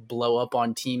like blow up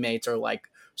on teammates or like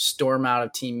storm out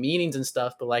of team meetings and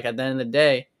stuff. But like at the end of the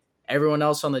day, everyone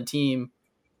else on the team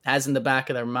has in the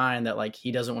back of their mind that like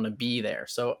he doesn't want to be there.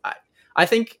 So I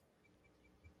think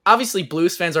obviously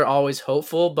Blues fans are always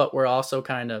hopeful, but we're also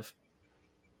kind of,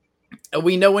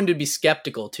 we know when to be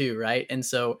skeptical too, right? And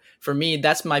so for me,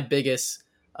 that's my biggest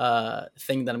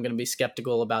thing that I'm going to be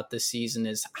skeptical about this season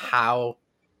is how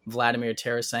Vladimir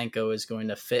Tarasenko is going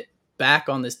to fit back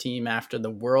on this team after the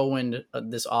whirlwind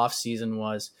of this offseason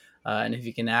was, and if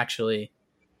he can actually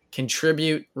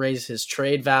contribute, raise his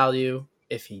trade value,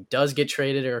 if he does get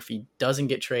traded or if he doesn't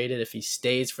get traded, if he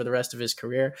stays for the rest of his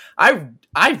career. I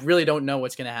really don't know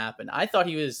what's going to happen. I thought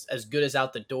he was as good as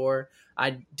out the door.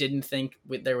 I didn't think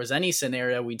there was any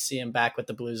scenario we'd see him back with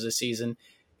the Blues this season.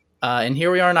 And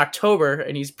here we are in October,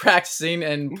 and he's practicing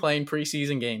and playing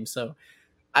preseason games. So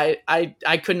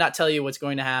I could not tell you what's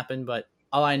going to happen, but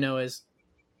all I know is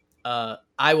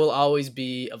I will always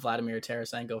be a Vladimir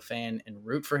Tarasenko fan and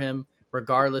root for him,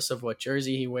 regardless of what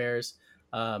jersey he wears.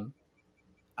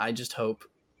 I just hope,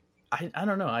 I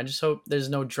don't know. I just hope there's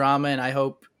no drama, and I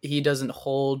hope he doesn't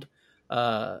hold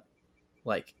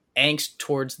like angst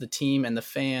towards the team and the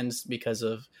fans because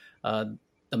of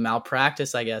the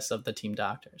malpractice, I guess, of the team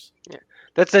doctors. Yeah,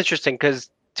 that's interesting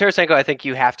because Tarasenko, I think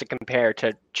you have to compare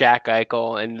to Jack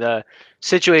Eichel and the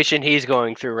situation he's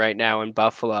going through right now in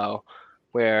Buffalo,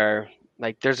 where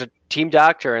like there's a team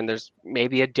doctor and there's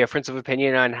maybe a difference of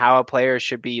opinion on how a player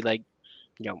should be like,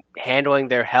 handling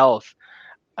their health.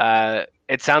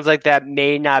 It sounds like that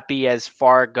may not be as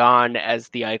far gone as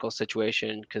the Eichel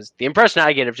situation, because the impression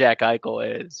I get of Jack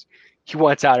Eichel is he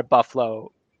wants out of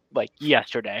Buffalo like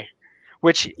yesterday,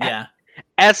 which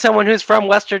as someone who's from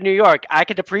Western New York, I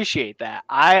could appreciate that.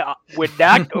 I would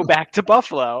not go back to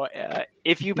Buffalo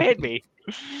if you paid me.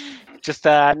 Just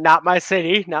not my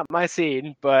city, not my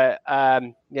scene. But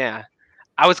yeah,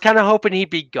 I was kind of hoping he'd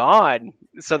be gone,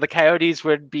 so the Coyotes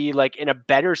would be like in a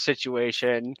better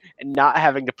situation and not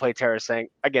having to play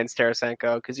against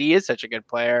Tarasenko, because he is such a good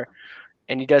player,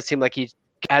 and he does seem like he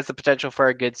has the potential for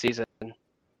a good season.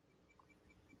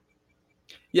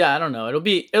 Yeah, I don't know. It'll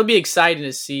be exciting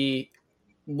to see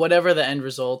whatever the end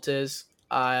result is.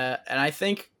 And I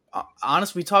think,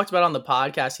 honestly, we talked about on the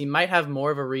podcast, he might have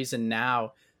more of a reason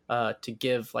now to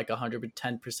give like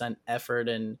 110% effort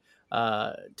and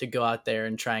to go out there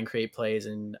and try and create plays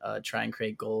and try and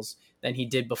create goals than he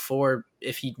did before.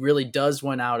 If he really does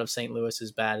want out of St. Louis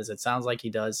as bad as it sounds like he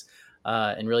does,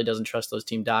 and really doesn't trust those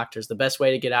team doctors, the best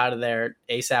way to get out of there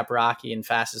ASAP Rocky and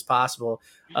fast as possible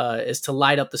is to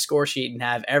light up the score sheet and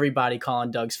have everybody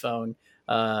calling Doug's phone,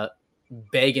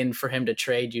 begging for him to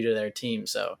trade you to their team.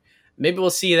 So maybe we'll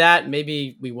see that.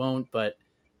 Maybe we won't, but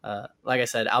like I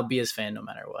said, I'll be his fan no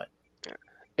matter what.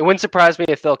 It wouldn't surprise me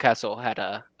if Phil Kessel had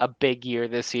a big year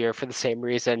this year for the same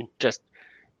reason. Just,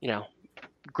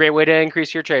 great way to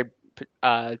increase your trade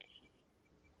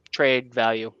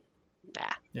value. Nah.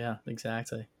 Yeah,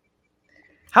 exactly.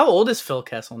 How old is Phil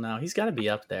Kessel now? He's got to be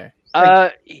up there.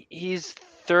 He's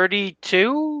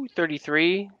 32,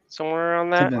 33, somewhere around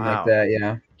that. Something like that,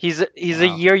 yeah. He's a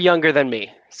year younger than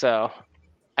me, so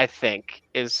I think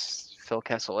is Phil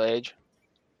Kessel age.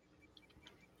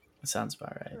 That sounds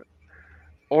about right.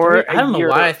 Or I don't know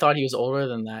why I thought he was older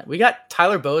than that. We got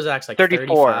Tyler Bozak's like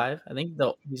 34. 35. I think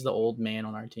he's the old man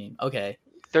on our team. Okay.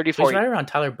 34. So he's right around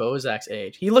Tyler Bozak's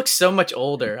age. He looks so much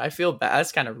older. I feel bad.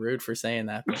 That's kind of rude for saying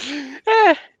that.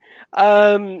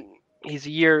 He's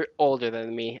a year older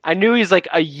than me. I knew he's like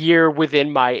a year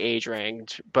within my age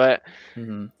range, but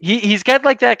he's got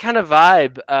like that kind of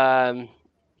vibe. I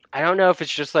don't know if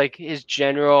it's just like his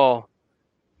general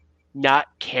not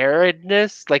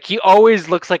caredness. Like he always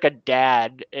looks like a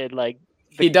dad, and like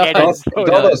he does. It's all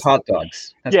those hot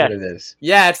dogs. That's what it is.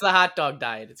 Yeah, it's the hot dog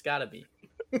diet. It's got to be.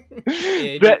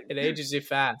 It ages you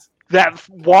fast. That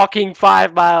walking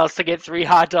 5 miles to get 3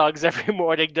 hot dogs every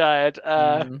morning diet.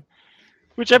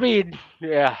 Which, I mean,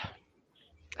 yeah.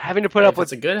 Having to put up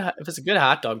with if it's a good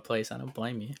hot dog place, I don't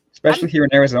blame you. Especially here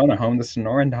in Arizona, home of the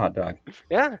Sonoran hot dog.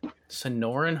 yeah,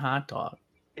 Sonoran hot dog.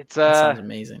 it's That sounds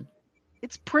amazing.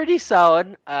 it's pretty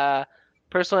solid.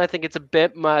 Personally, I think it's a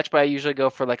bit much, but I usually go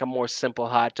for like a more simple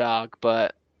hot dog.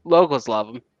 But locals love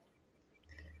them.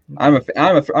 I'm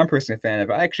personally a fan of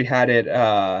it. I actually had it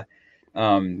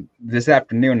this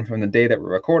afternoon from the day that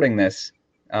we're recording this.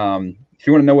 If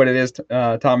you want to know what it is,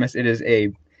 Thomas, it is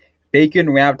a bacon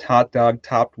wrapped hot dog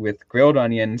topped with grilled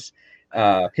onions,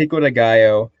 pico de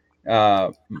gallo,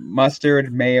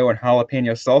 mustard, mayo, and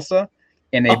jalapeno salsa,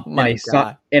 in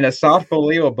a soft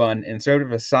bolillo bun, and served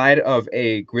with a side of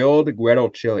a grilled Guero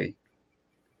chili.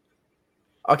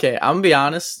 Okay, I'm gonna be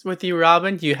honest with you,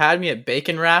 Robin. You had me at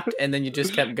bacon wrapped, and then you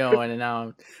just kept going, and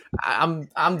now I'm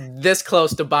this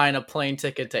close to buying a plane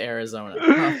ticket to Arizona.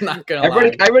 I'm not gonna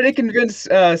lie. I already convinced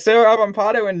Sarah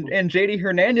Avampado and JD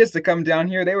Hernandez to come down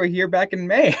here. They were here back in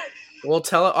May. We'll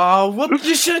tell it. Oh, whoop!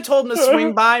 You should have told them to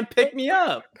swing by and pick me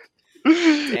up.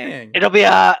 Dang. It'll be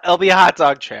a hot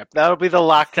dog trip. That'll be the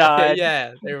locked on.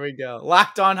 Yeah, there we go.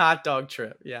 Locked on hot dog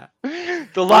trip. Yeah,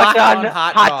 the locked on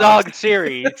hot dog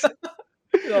series.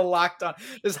 Locked on.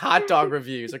 There's hot dog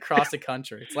reviews across the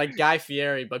country. It's like Guy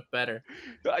Fieri, but better.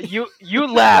 You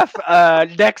laugh.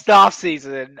 Next off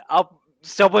season,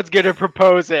 someone's gonna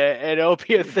propose it, and it'll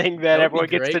be a thing that everyone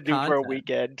gets to do for a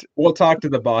weekend. We'll talk to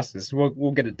the bosses.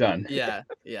 We'll get it done. Yeah.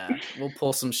 We'll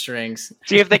pull some strings.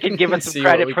 See if they can give us some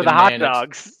credit for the hot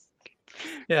dogs.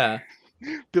 Yeah.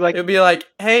 It'll be like,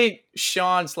 hey,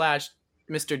 Sean /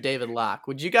 Mr. David Locke,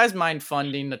 would you guys mind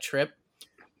funding the trip?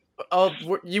 Oh,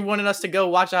 you wanted us to go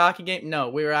watch a hockey game? No,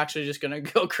 we were actually just going to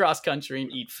go cross country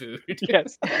and eat food.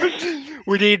 Yes.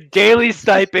 We need daily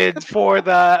stipends for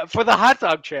the hot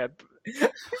dog trip.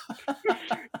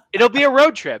 It'll be a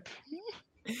road trip.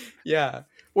 Yeah.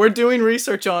 We're doing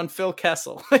research on Phil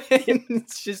Kessel.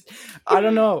 It's just, I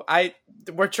don't know.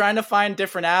 We're trying to find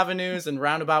different avenues and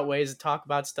roundabout ways to talk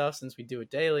about stuff since we do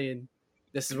it daily, and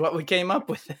this is what we came up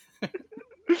with.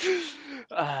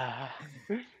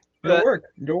 It'll work.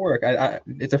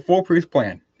 It's a foolproof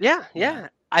plan. Yeah.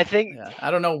 I think. Yeah. I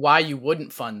don't know why you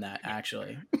wouldn't fund that,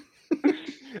 actually.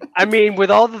 I mean, with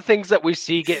all the things that we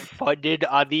see get funded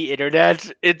on the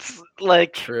internet, it's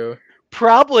like true.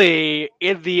 Probably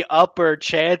in the upper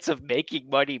chance of making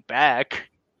money back.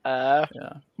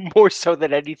 More so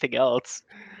than anything else.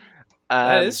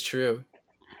 That is true.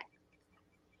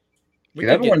 We could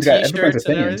everyone's get got t-shirts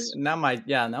and opinions. everything.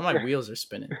 Now my wheels are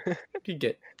spinning. You could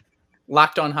get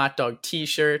Locked On Hot Dog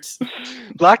t-shirts.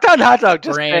 Locked On Hot Dog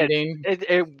just branding.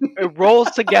 It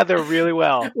rolls together really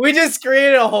well. We just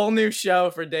created a whole new show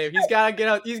for Dave. He's got to get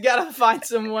out. He's got to find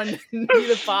someone to be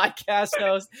the podcast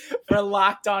host for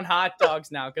Locked On Hot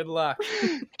Dogs now. Good luck.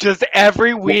 Just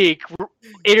every week,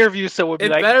 interview someone. Be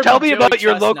like, tell me about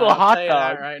your local hot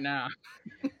dog right now.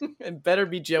 It better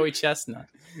be Joey Chestnut.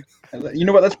 You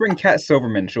know what? Let's bring Kat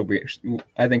Silverman. She'll be.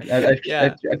 I think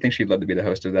she'd love to be the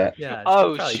host of that. Yeah.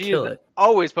 She's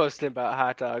always posting about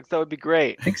hot dogs. That would be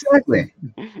great. Exactly.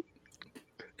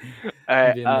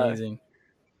 That'd be amazing.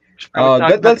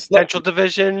 Let's Central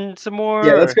Division some more.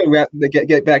 Yeah, let's go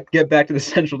get back to the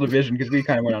Central Division because we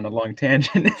kind of went on a long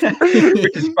tangent,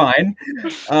 which is fine.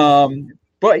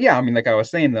 But yeah, I mean, like I was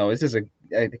saying though, this is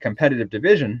a competitive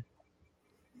division,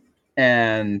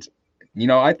 and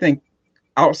I think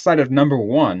outside of number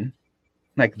 1,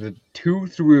 like the 2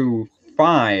 through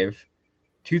 5,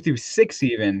 2 through 6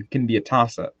 even can be a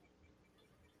toss-up.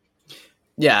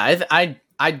 Yeah, I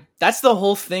that's the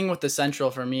whole thing with the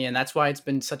Central for me, and that's why it's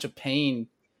been such a pain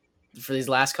for these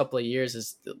last couple of years.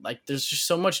 Is like there's just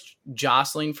so much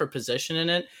jostling for position in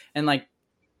it, and like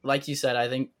you said, I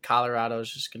think Colorado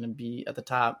is just going to be at the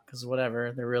top because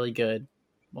whatever, they're really good.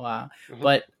 Wow,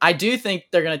 but I do think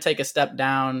they're going to take a step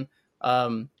down.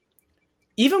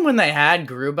 Even when they had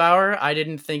Grubauer, I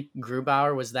didn't think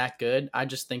Grubauer was that good. I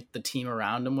just think the team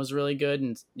around him was really good,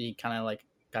 and he kind of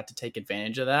got to take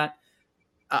advantage of that.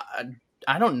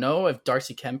 I don't know if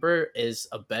Darcy Kemper is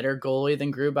a better goalie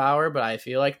than Grubauer, but I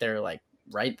feel like they're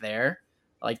right there.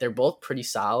 Like they're both pretty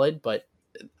solid, but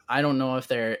I don't know if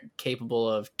they're capable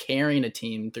of carrying a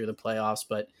team through the playoffs.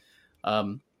 But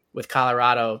with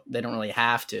Colorado, they don't really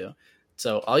have to.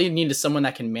 So all you need is someone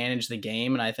that can manage the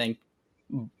game, and I think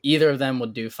either of them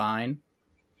would do fine.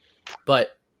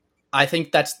 But I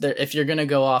think if you're going to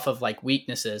go off of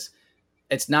weaknesses,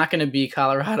 it's not going to be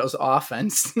Colorado's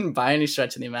offense by any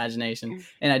stretch of the imagination.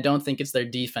 And I don't think it's their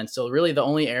defense. So really the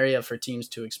only area for teams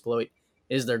to exploit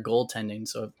is their goaltending.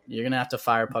 So you're going to have to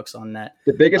fire pucks on that.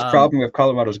 The biggest problem with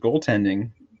Colorado's goaltending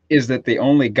is that they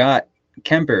only got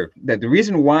Kemper. That the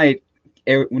reason why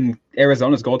when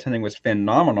Arizona's goaltending was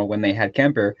phenomenal when they had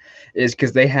Kemper is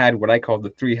because they had what I call the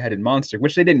three-headed monster,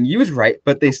 which they didn't use right,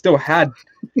 but they still had.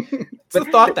 It's the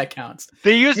thought that counts.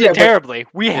 They used it terribly.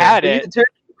 We had they it. used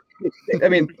it I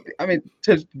mean,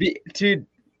 to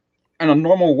on a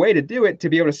normal way to do it, to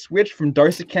be able to switch from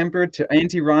Darcy Kemper to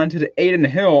Antti Raanta to Adin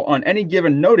Hill on any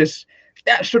given notice,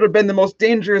 that should have been the most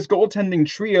dangerous goaltending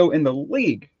trio in the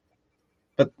league.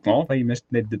 But they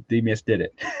misdid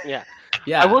it. Yeah.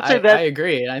 Yeah, I will say that I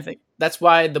agree, and I think that's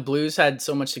why the Blues had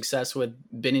so much success with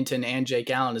Binnington and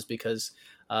Jake Allen, is because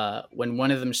when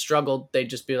one of them struggled, they'd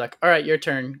just be like, "All right, your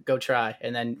turn, go try."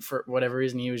 And then for whatever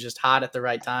reason, he was just hot at the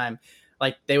right time.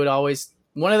 Like they would always,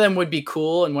 one of them would be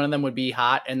cool and one of them would be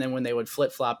hot, and then when they would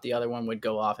flip flop, the other one would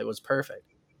go off. It was perfect.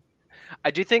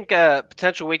 I do think a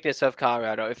potential weakness of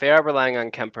Colorado, if they are relying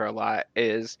on Kemper a lot,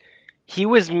 is he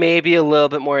was maybe a little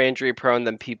bit more injury prone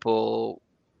than people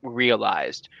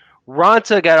realized.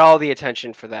 Raanta got all the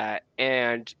attention for that,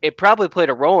 and it probably played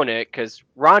a role in it because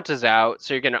Ranta's out,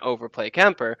 so you're going to overplay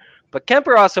Kemper. But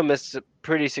Kemper also missed a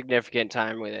pretty significant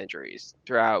time with injuries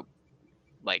throughout,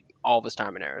 like, all of his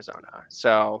time in Arizona.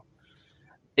 So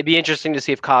it'd be interesting to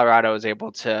see if Colorado is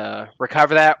able to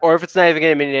recover that, or if it's not even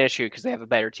going to be an issue because they have a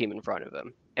better team in front of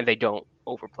them and they don't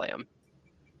overplay them.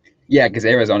 Yeah, because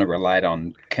Arizona relied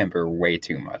on Kemper way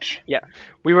too much. Yeah,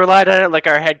 we relied on it like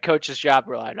our head coach's job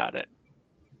relied on it.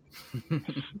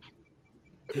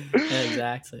 Yeah,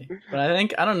 exactly. But I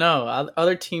think, I don't know,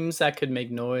 other teams that could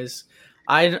make noise.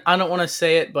 I don't want to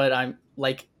say it, but I'm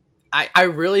like, I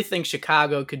really think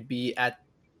Chicago could be at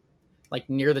like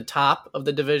near the top of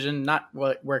the division, not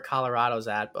where Colorado's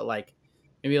at, but like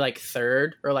maybe like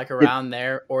third or like around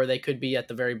there, or they could be at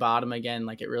the very bottom again.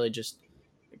 Like it really just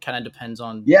kind of depends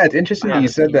on. Yeah, it's interesting you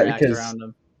said that because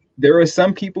there are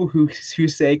some people who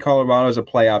say Colorado's a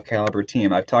playoff caliber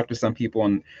team. I've talked to some people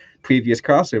on previous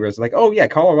crossovers like, oh yeah,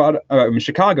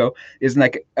 Chicago is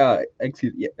like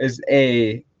is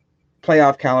a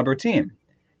playoff caliber team.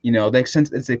 You know,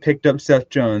 since they picked up Seth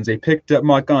Jones, they picked up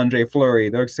Marc-Andre Fleury.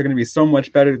 They're going to be so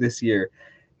much better this year.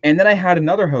 And then I had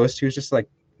another host who's just like,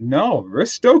 no, we're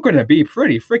still going to be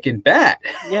pretty freaking bad.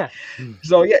 Yeah.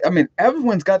 So, yeah, I mean,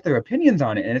 everyone's got their opinions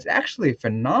on it, and it's actually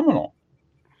phenomenal.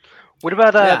 What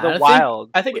about the Wild?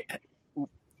 I think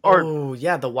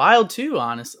the Wild too,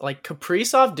 honestly. Like,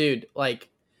 Kaprizov, dude, like,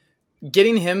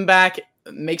 getting him back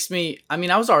makes me... I mean,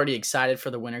 I was already excited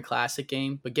for the Winter Classic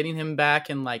game, but getting him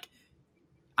back and, like,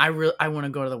 I want to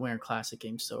go to the Winter Classic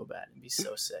game so bad. It'd be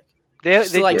so sick.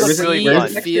 Just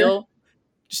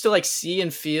to see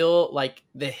and feel like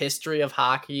the history of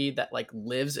hockey that like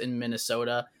lives in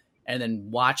Minnesota, and then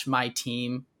watch my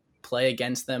team play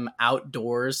against them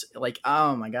outdoors. Like,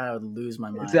 oh my God, I would lose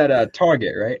my mind. Is that a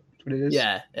Target, right? That's what it is?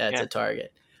 Yeah, it's a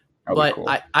Target. But cool.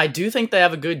 I do think they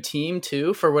have a good team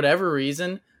too. For whatever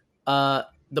reason, the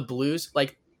Blues,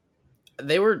 like,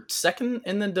 they were second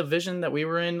in the division that we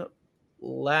were in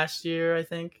last year, I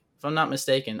think, if I'm not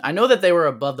mistaken. I know that they were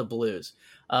above the Blues,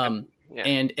 and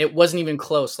it wasn't even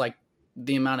close, like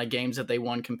the amount of games that they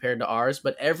won compared to ours.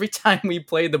 But every time we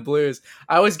played the Blues,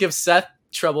 I always give Seth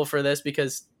trouble for this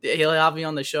because he'll have me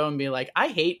on the show and be like, I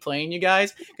hate playing you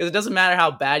guys because it doesn't matter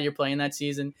how bad you're playing that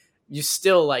season, you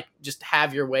still like just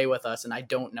have your way with us, and I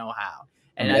don't know how.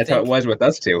 And that's how it was with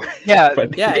us too. Yeah,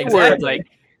 but yeah, exactly.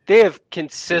 Like, they have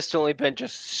consistently been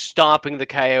just stomping the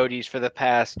Coyotes for the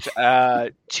past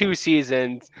 2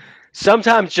 seasons,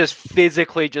 sometimes just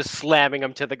physically just slamming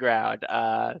them to the ground.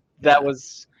 That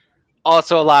was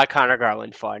also a lot of Connor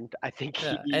Garland fun. I think.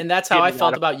 Yeah. And that's how I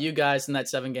felt about you guys in that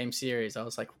 7-game series. I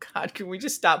was like, God, can we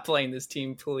just stop playing this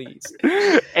team, please?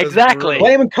 Exactly.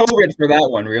 Blaming COVID for that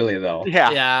one, really, though.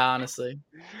 Yeah. Yeah, honestly.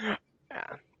 Yeah.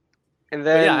 And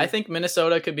then, I think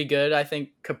Minnesota could be good. I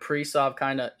think Kaprizov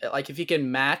kind of, like, if he can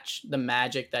match the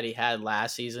magic that he had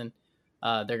last season,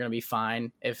 they're going to be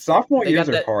fine. If sophomore years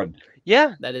are hard.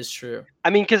 Yeah, that is true. I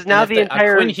mean, because now the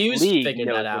entire Quinn Hughes league figured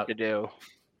knows that out. What to do.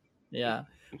 Yeah,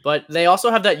 but they also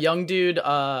have that young dude,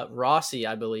 Rossi,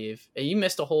 I believe. He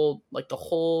missed the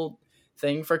whole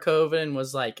thing for COVID, and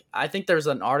was like, I think there's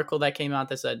an article that came out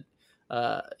that said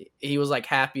he was like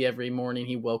happy every morning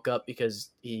he woke up because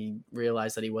he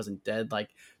realized that he wasn't dead. Like,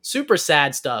 super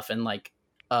sad stuff, and like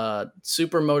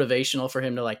super motivational for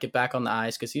him to like get back on the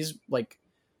ice, because he's like,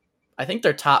 I think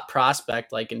their top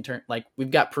prospect, like in turn, like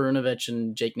we've got Perunovich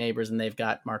and Jake Neighbors, and they've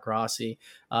got Mark Rossi,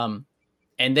 and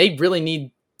they really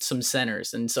need some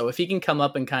centers. And so if he can come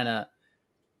up and kind of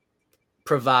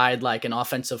provide like an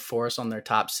offensive force on their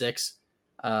top 6,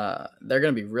 they're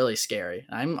going to be really scary.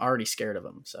 I'm already scared of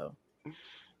them. So.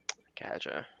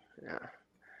 Gotcha. Yeah.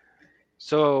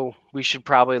 So we should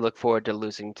probably look forward to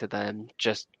losing to them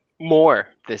just more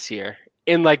this year.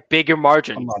 in like bigger A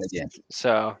margins. lot of games.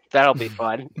 So that'll be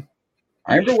fun.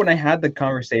 I remember when I had the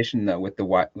conversation though with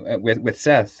with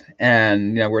Seth,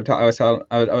 and you know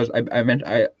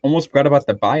I almost forgot about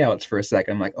the buyouts for a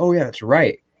second. I'm like, oh yeah, that's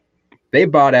right. They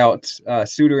bought out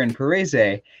Suter and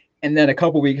Parise, and then a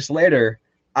couple weeks later,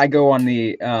 I go on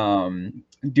the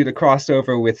do the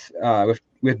crossover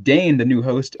with Dane, the new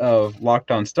host of Locked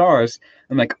On Stars.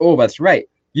 I'm like, oh, that's right.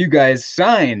 You guys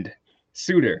signed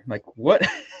Suter. Like, what?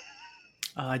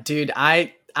 Dude,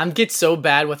 I'm get so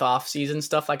bad with off-season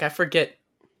stuff. Like, I forget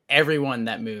everyone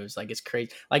that moves. Like, it's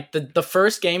crazy. Like, the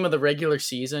first game of the regular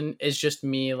season is just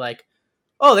me like,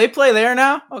 oh, they play there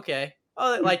now? Okay.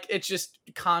 Oh, like, it's just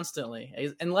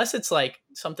constantly. Unless it's, like,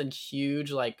 something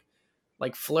huge, like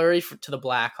Fleury to the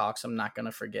Blackhawks, I'm not going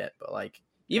to forget. But, like,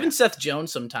 even Seth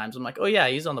Jones sometimes, I'm like, oh, yeah,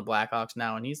 he's on the Blackhawks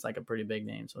now, and he's, like, a pretty big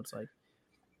name. So it's like,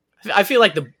 I feel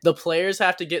like the players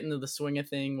have to get into the swing of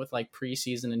thing with, like,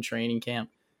 preseason and training camp.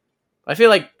 I feel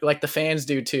like the fans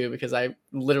do too, because I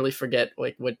literally forget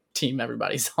like what team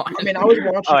everybody's on. I mean, I was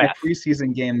watching a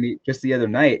preseason game just the other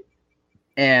night,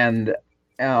 and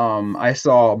I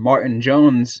saw Martin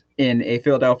Jones in a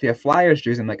Philadelphia Flyers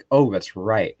jersey. I'm like, oh, that's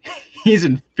right, he's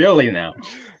in Philly now.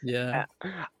 Yeah.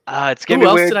 It's gonna be Who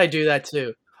else weird. did I do that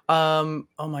to? Oh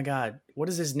my God, what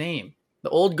is his name? The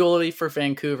old goalie for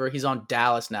Vancouver. He's on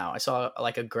Dallas now. I saw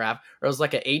like a graph, or it was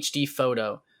like an HD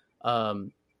photo,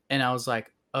 and I was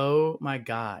like, oh my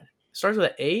God. It starts with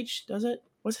an H, does it?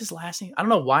 What's his last name? I don't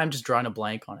know why I'm just drawing a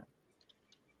blank on it.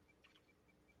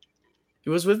 He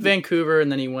was with Vancouver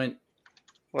and then he went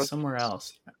somewhere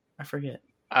else. I forget.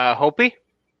 Hopi?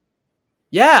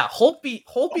 Yeah,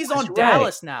 Holtby's on right.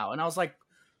 Dallas now. And I was like,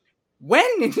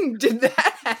 when did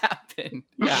that happen?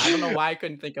 Yeah, I don't know why I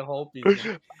couldn't think of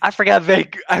Holtby. I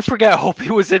forgot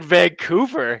Hopi was in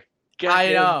Vancouver.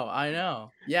 I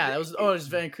know. Yeah, it was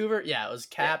Vancouver. Yeah, it was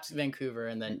Caps, Vancouver,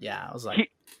 and then I was like,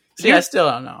 I still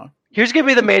don't know. Here's gonna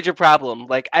be the major problem.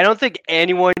 Like, I don't think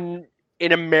anyone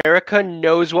in America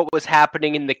knows what was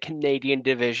happening in the Canadian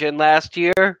division last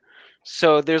year.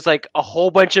 So there's like a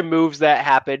whole bunch of moves that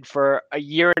happened for a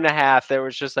year and a half. That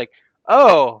was just like,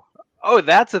 oh,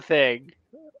 that's a thing.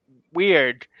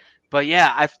 Weird. But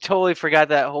yeah, I totally forgot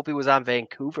that Hopi was on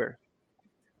Vancouver.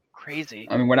 Crazy.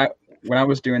 I mean, when I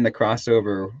was doing the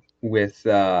crossover with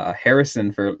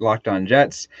Harrison for Locked On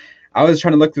Jets, I was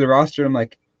trying to look through the roster. And I'm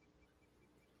like,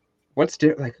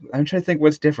 I'm trying to think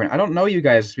what's different. I don't know you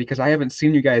guys because I haven't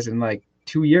seen you guys in like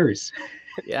 2 years.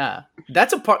 Yeah,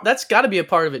 that's a part. That's got to be a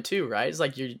part of it too, right? It's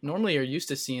like you're used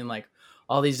to seeing like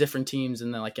all these different teams,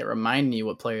 and then like it reminding you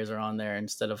what players are on there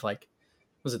instead of like,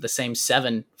 was it the same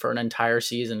 7 for an entire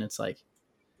season? It's like,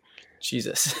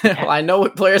 Jesus. Well, I know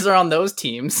what players are on those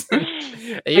teams.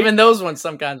 Even those ones,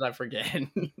 sometimes I forget.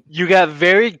 You got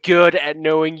very good at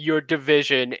knowing your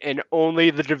division and only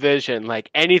the division. Like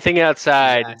anything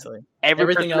outside, Exactly.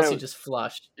 Everything else you just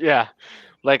flushed. Yeah.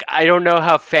 Like, I don't know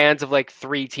how fans of like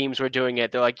 3 teams were doing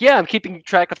it. They're like, yeah, I'm keeping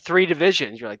track of 3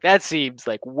 divisions. You're like, that seems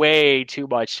like way too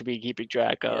much to be keeping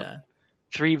track of. Yeah.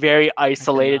 3 very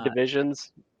isolated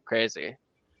divisions. Crazy.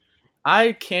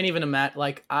 I can't even imagine.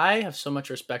 Like, I have so much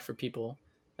respect for people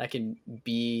that can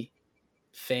be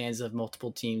fans of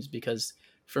multiple teams, because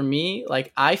for me,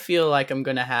 like, I feel like I'm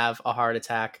going to have a heart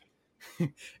attack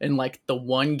in like the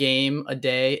one game a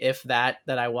day, if that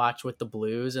I watch with the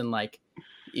Blues. And like,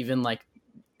 even like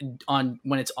on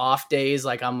when it's off days,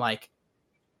 like I'm like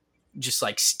just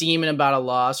like steaming about a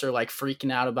loss or like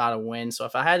freaking out about a win. So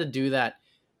if I had to do that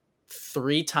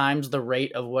 3 times the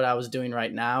rate of what I was doing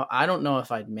right now, I don't know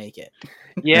if I'd make it.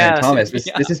 Yeah, Man, Thomas, this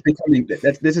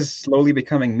is slowly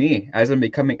becoming me as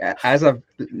of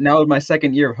now my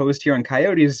second year of host here on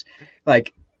Coyotes.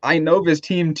 Like, I know this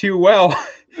team too well.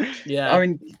 Yeah. I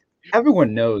mean,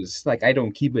 everyone knows, like, I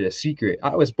don't keep it a secret.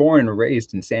 I was born and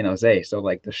raised in San Jose, so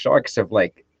like the Sharks have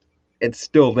like, it's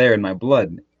still there in my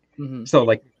blood. Mm-hmm. So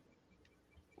like,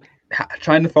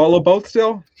 trying to follow both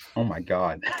still. Oh my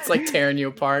God. It's like tearing you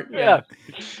apart. Yeah.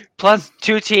 Plus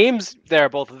 2 teams, they're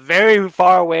both very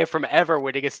far away from ever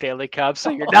winning a Stanley Cup, so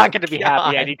you're not going to be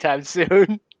happy anytime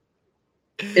soon.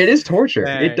 It is torture.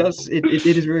 Dang. It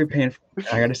is really painful.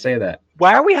 I gotta say that.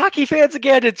 Why are we hockey fans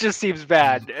again? It just seems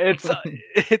bad.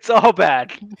 It's all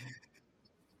bad.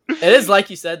 It is, like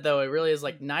you said, though. It really is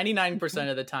like 99%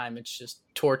 of the time, it's just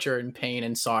torture and pain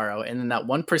and sorrow. And then that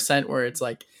 1% where it's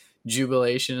like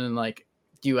jubilation and like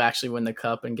you actually win the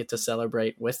cup and get to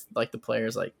celebrate with like the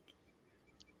players, like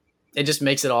it just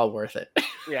makes it all worth it.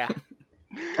 Yeah.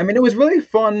 I mean, it was really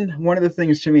fun. One of the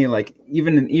things to me, like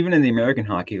even in the American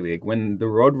Hockey League, when the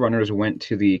Roadrunners went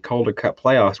to the Calder Cup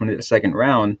playoffs, when it the second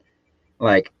round,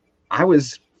 like I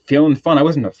was feeling fun. I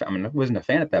wasn't a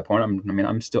fan at that point.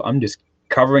 I'm just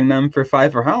covering them for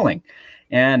Five for Howling,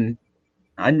 and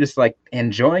I'm just like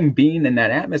enjoying being in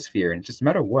that atmosphere. And just no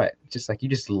matter what, just like you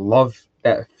just love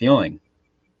that feeling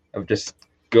of just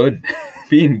good,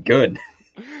 being good.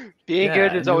 Being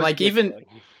good is always like good. Even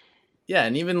yeah,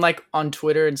 and even like on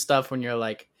Twitter and stuff, when you're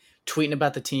like tweeting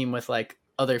about the team with like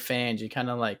other fans, you kind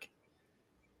of like,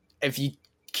 if you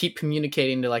keep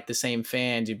communicating to like the same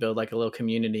fans, you build like a little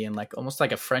community and like almost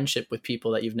like a friendship with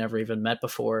people that you've never even met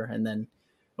before. And then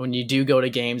when you do go to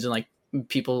games and like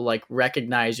people like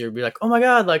recognize you, be like, oh my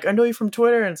God, like I know you from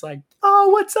Twitter. And it's like, oh,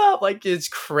 what's up? Like, it's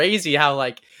crazy how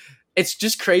like, it's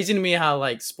just crazy to me how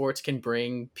like sports can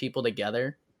bring people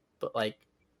together. But like,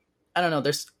 I don't know.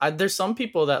 There's some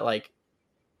people that like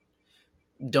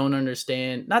don't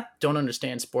understand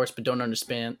sports, but don't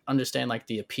understand like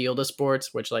the appeal to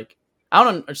sports, which like, I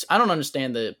don't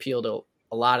understand the appeal to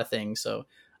a lot of things, so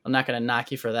I'm not going to knock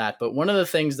you for that. But one of the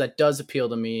things that does appeal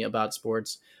to me about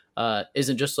sports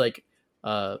isn't just like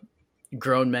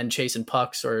grown men chasing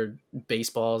pucks or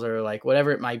baseballs or like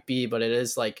whatever it might be, but it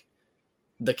is like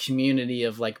the community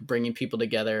of like bringing people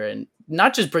together, and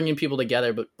not just bringing people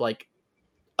together, but like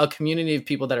a community of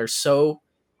people that are so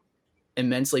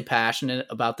immensely passionate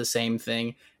about the same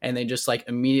thing, and they just like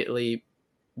immediately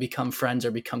become friends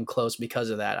or become close because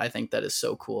of that. I think that is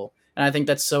so cool. And I think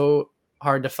that's so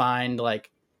hard to find. Like,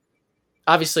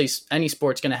 obviously any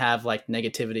sport's going to have like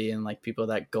negativity and like people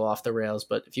that go off the rails,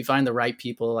 but if you find the right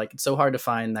people, like it's so hard to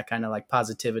find that kind of like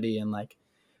positivity and like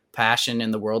passion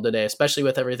in the world today, especially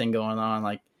with everything going on.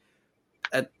 Like,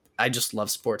 I just love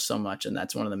sports so much, and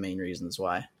that's one of the main reasons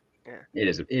why.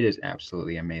 It is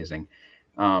absolutely amazing.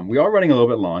 We are running a little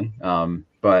bit long,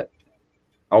 but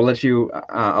I'll let you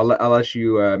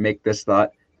make this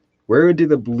thought. Where do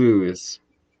the Blues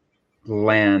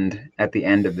land at the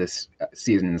end of this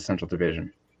season in the Central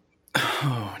Division?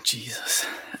 Oh, Jesus.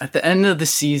 At the end of the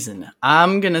season,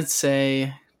 I'm going to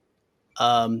say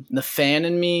the fan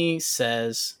in me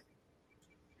says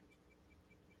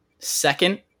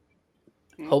second,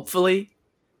 hopefully,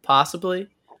 possibly.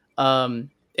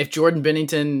 If Jordan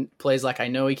Binnington plays like I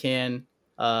know he can,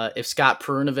 if Scott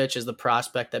Perunovich is the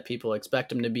prospect that people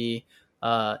expect him to be,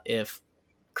 if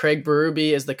Craig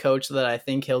Berube is the coach that I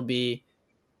think he'll be,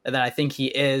 that I think he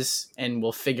is, and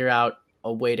will figure out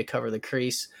a way to cover the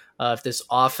crease, if this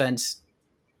offense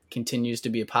continues to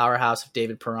be a powerhouse, if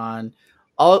David Perron,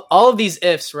 all of these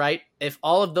ifs, right? If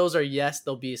all of those are yes,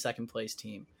 they'll be a second place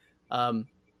team.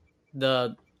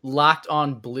 The Locked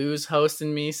On Blues host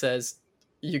in me says,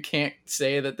 you can't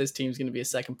say that this team's going to be a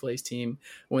second place team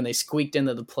when they squeaked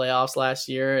into the playoffs last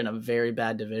year in a very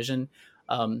bad division.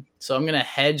 So I'm going to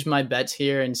hedge my bets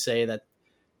here and say that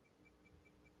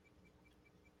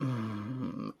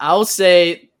I'll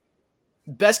say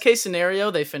best case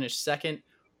scenario, they finish second.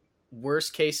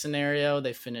 Worst case scenario,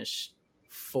 they finish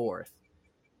fourth.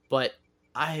 But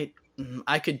I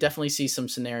could definitely see some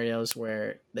scenarios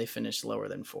where they finish lower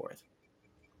than fourth.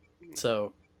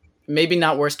 So maybe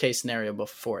not worst case scenario, but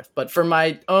fourth. But for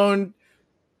my own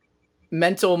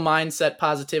mental mindset,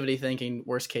 positivity thinking,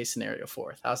 worst case scenario,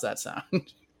 fourth. How's that sound?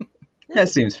 That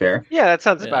seems fair. Yeah, that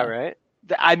sounds about right.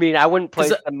 I mean, I wouldn't place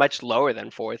them much lower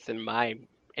than fourth in my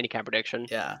any kind of prediction.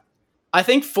 Yeah. I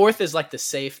think fourth is like the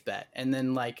safe bet. And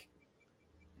then like,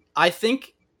 I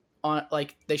think on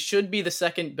like they should be the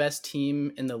second best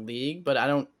team in the league, but I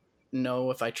don't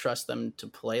know if I trust them to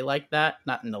play like that.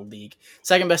 Not in the league,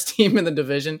 second best team in the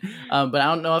division. But I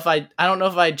don't know if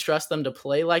I trust them to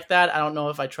play like that. I don't know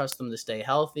if I trust them to stay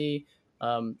healthy.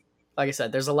 Like I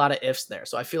said, there's a lot of ifs there.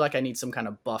 So I feel like I need some kind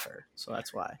of buffer. So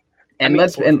that's why. And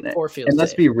let's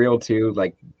be real too.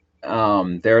 Like,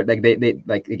 they're like they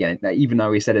like again. Even though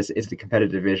we said it's the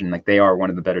competitive division, like they are one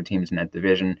of the better teams in that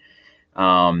division.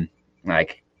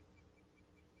 Like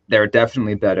they're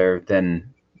definitely better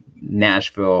than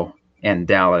Nashville and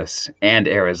Dallas and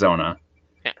Arizona.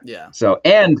 Yeah. So,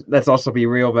 and let's also be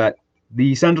real that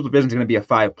the Central Division is going to be a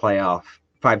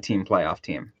five-team playoff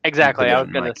team. Exactly. I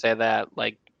was going to say that.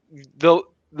 Like the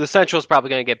Central is probably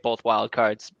going to get both wild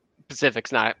cards.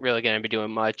 Pacific's not really going to be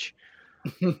doing much.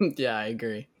 Yeah, I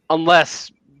agree.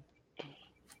 Unless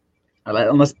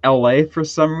LA for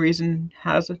some reason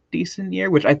has a decent year,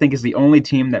 which I think is the only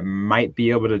team that might be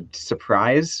able to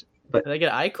surprise. But they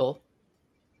get Eichel.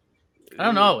 I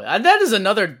don't know. That is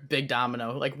another big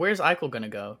domino. Like, where's Eichel going to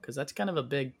go? Because that's kind of a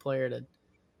big player to...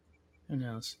 Who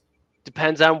knows?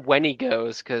 Depends on when he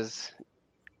goes, because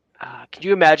can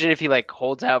you imagine if he, like,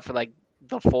 holds out for, like,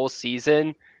 the full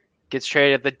season, gets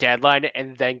traded at the deadline,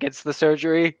 and then gets the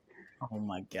surgery? Oh,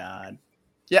 my God.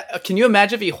 Yeah, can you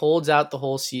imagine if he holds out the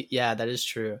whole season? Yeah, that is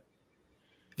true.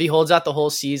 if he holds out the whole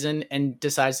season and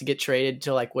decides to get traded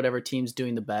to like whatever team's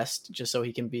doing the best, just so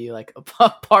he can be like a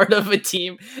part of a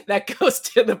team that goes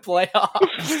to the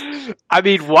playoffs. I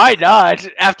mean, why not?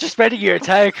 After spending your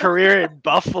entire career in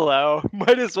Buffalo,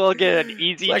 might as well get an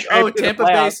easy Like, trade to the Tampa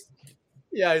playoffs. Bay's.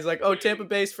 Yeah, he's like, Tampa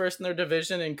Bay's first in their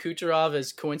division, and Kucherov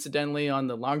is coincidentally on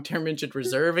the long-term injured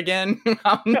reserve again.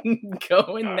 I'm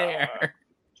going there.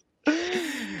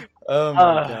 Oh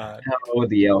my god! Oh,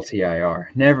 the LTIR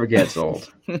never gets old.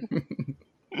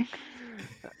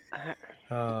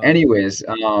 Anyways,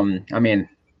 I mean,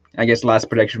 I guess last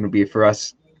prediction would be for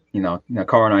us,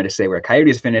 Carl and I to say where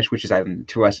Coyotes finish, which is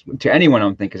to anyone I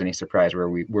don't think is any surprise where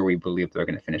we believe they're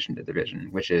going to finish in the division,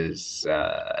 which is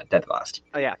dead last.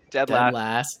 Oh yeah, Dead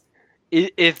last.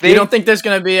 If they You don't think there's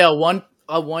going to be a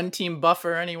one team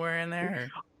buffer anywhere in there?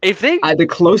 if they The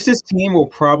closest team will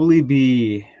probably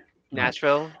be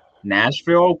Nashville.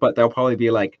 But they'll probably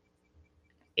be like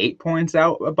 8 points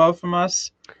out above from us.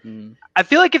 I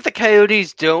feel like if the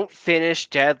Coyotes don't finish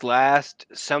dead last,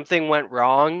 something went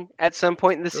wrong at some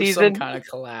point in the season. Some kind of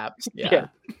collapse. Yeah.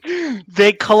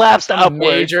 They collapsed Some upward.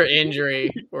 major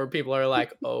injury where people are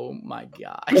like, "Oh my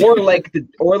god!" or like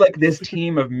this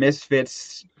team of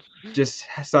misfits just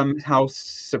somehow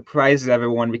surprises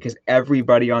everyone because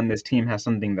everybody on this team has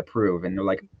something to prove, and they're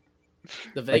like,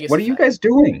 The Vegas. "What are you effect. guys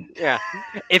doing?" Yeah.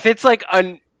 If it's like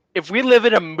if we live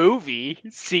in a movie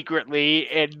secretly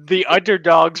and the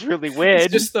underdogs really win,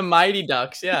 It's just the Mighty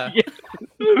Ducks. Yeah.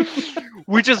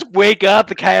 we just wake up,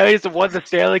 the Coyotes have won the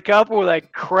Stanley Cup, and we're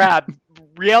like, crap,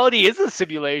 reality is a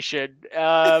simulation.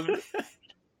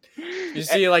 You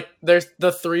see, like, there's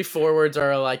the three forwards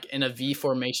are like in a V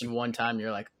formation one time.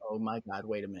 You're like, "Oh my god,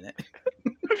 wait a minute."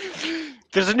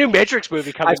 There's a new Matrix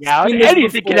movie coming I've out. seen this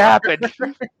Anything can before. happen.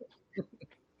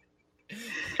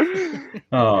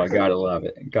 Oh, gotta love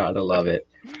it.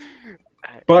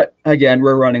 But again,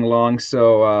 we're running long,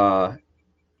 so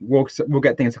we'll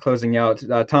get things closing out.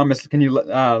 Thomas, can you let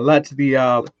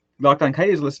the Locked On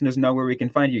Coyotes listeners know where we can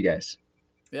find you guys?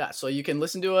 Yeah, so you can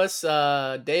listen to us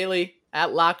daily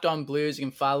at Locked On Blues. You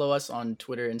can follow us on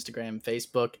Twitter, Instagram,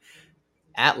 Facebook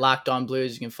at Locked On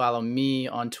Blues. You can follow me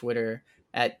on Twitter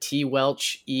at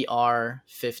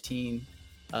TWelchER15.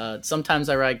 Sometimes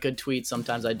I write good tweets,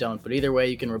 sometimes I don't. But either way,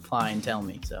 you can reply and tell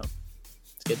me. So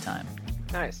it's a good time.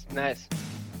 Nice.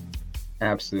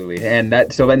 Absolutely, and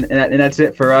that's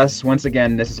it for us. Once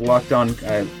again, this is Locked On,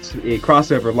 a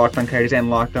crossover of Locked On Coyotes and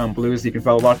Locked On Blues. You can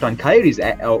follow Locked On Coyotes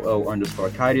at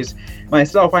LO_Coyotes.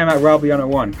 Myself, I'm at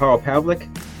Robliano1. Carl Pavlik,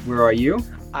 where are you?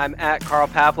 I'm at Carl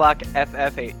Pavlak,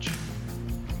 FFH.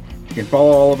 You can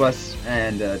follow all of us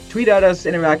and tweet at us,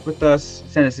 interact with us,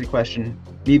 send us a question.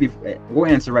 Maybe we'll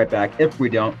answer right back. If we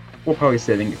don't, we'll probably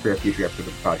saving it for a future episode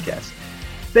of the podcast.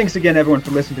 Thanks again, everyone,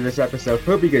 for listening to this episode.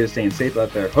 Hope you guys are staying safe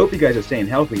out there. Hope you guys are staying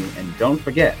healthy. And don't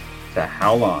forget to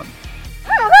howl on.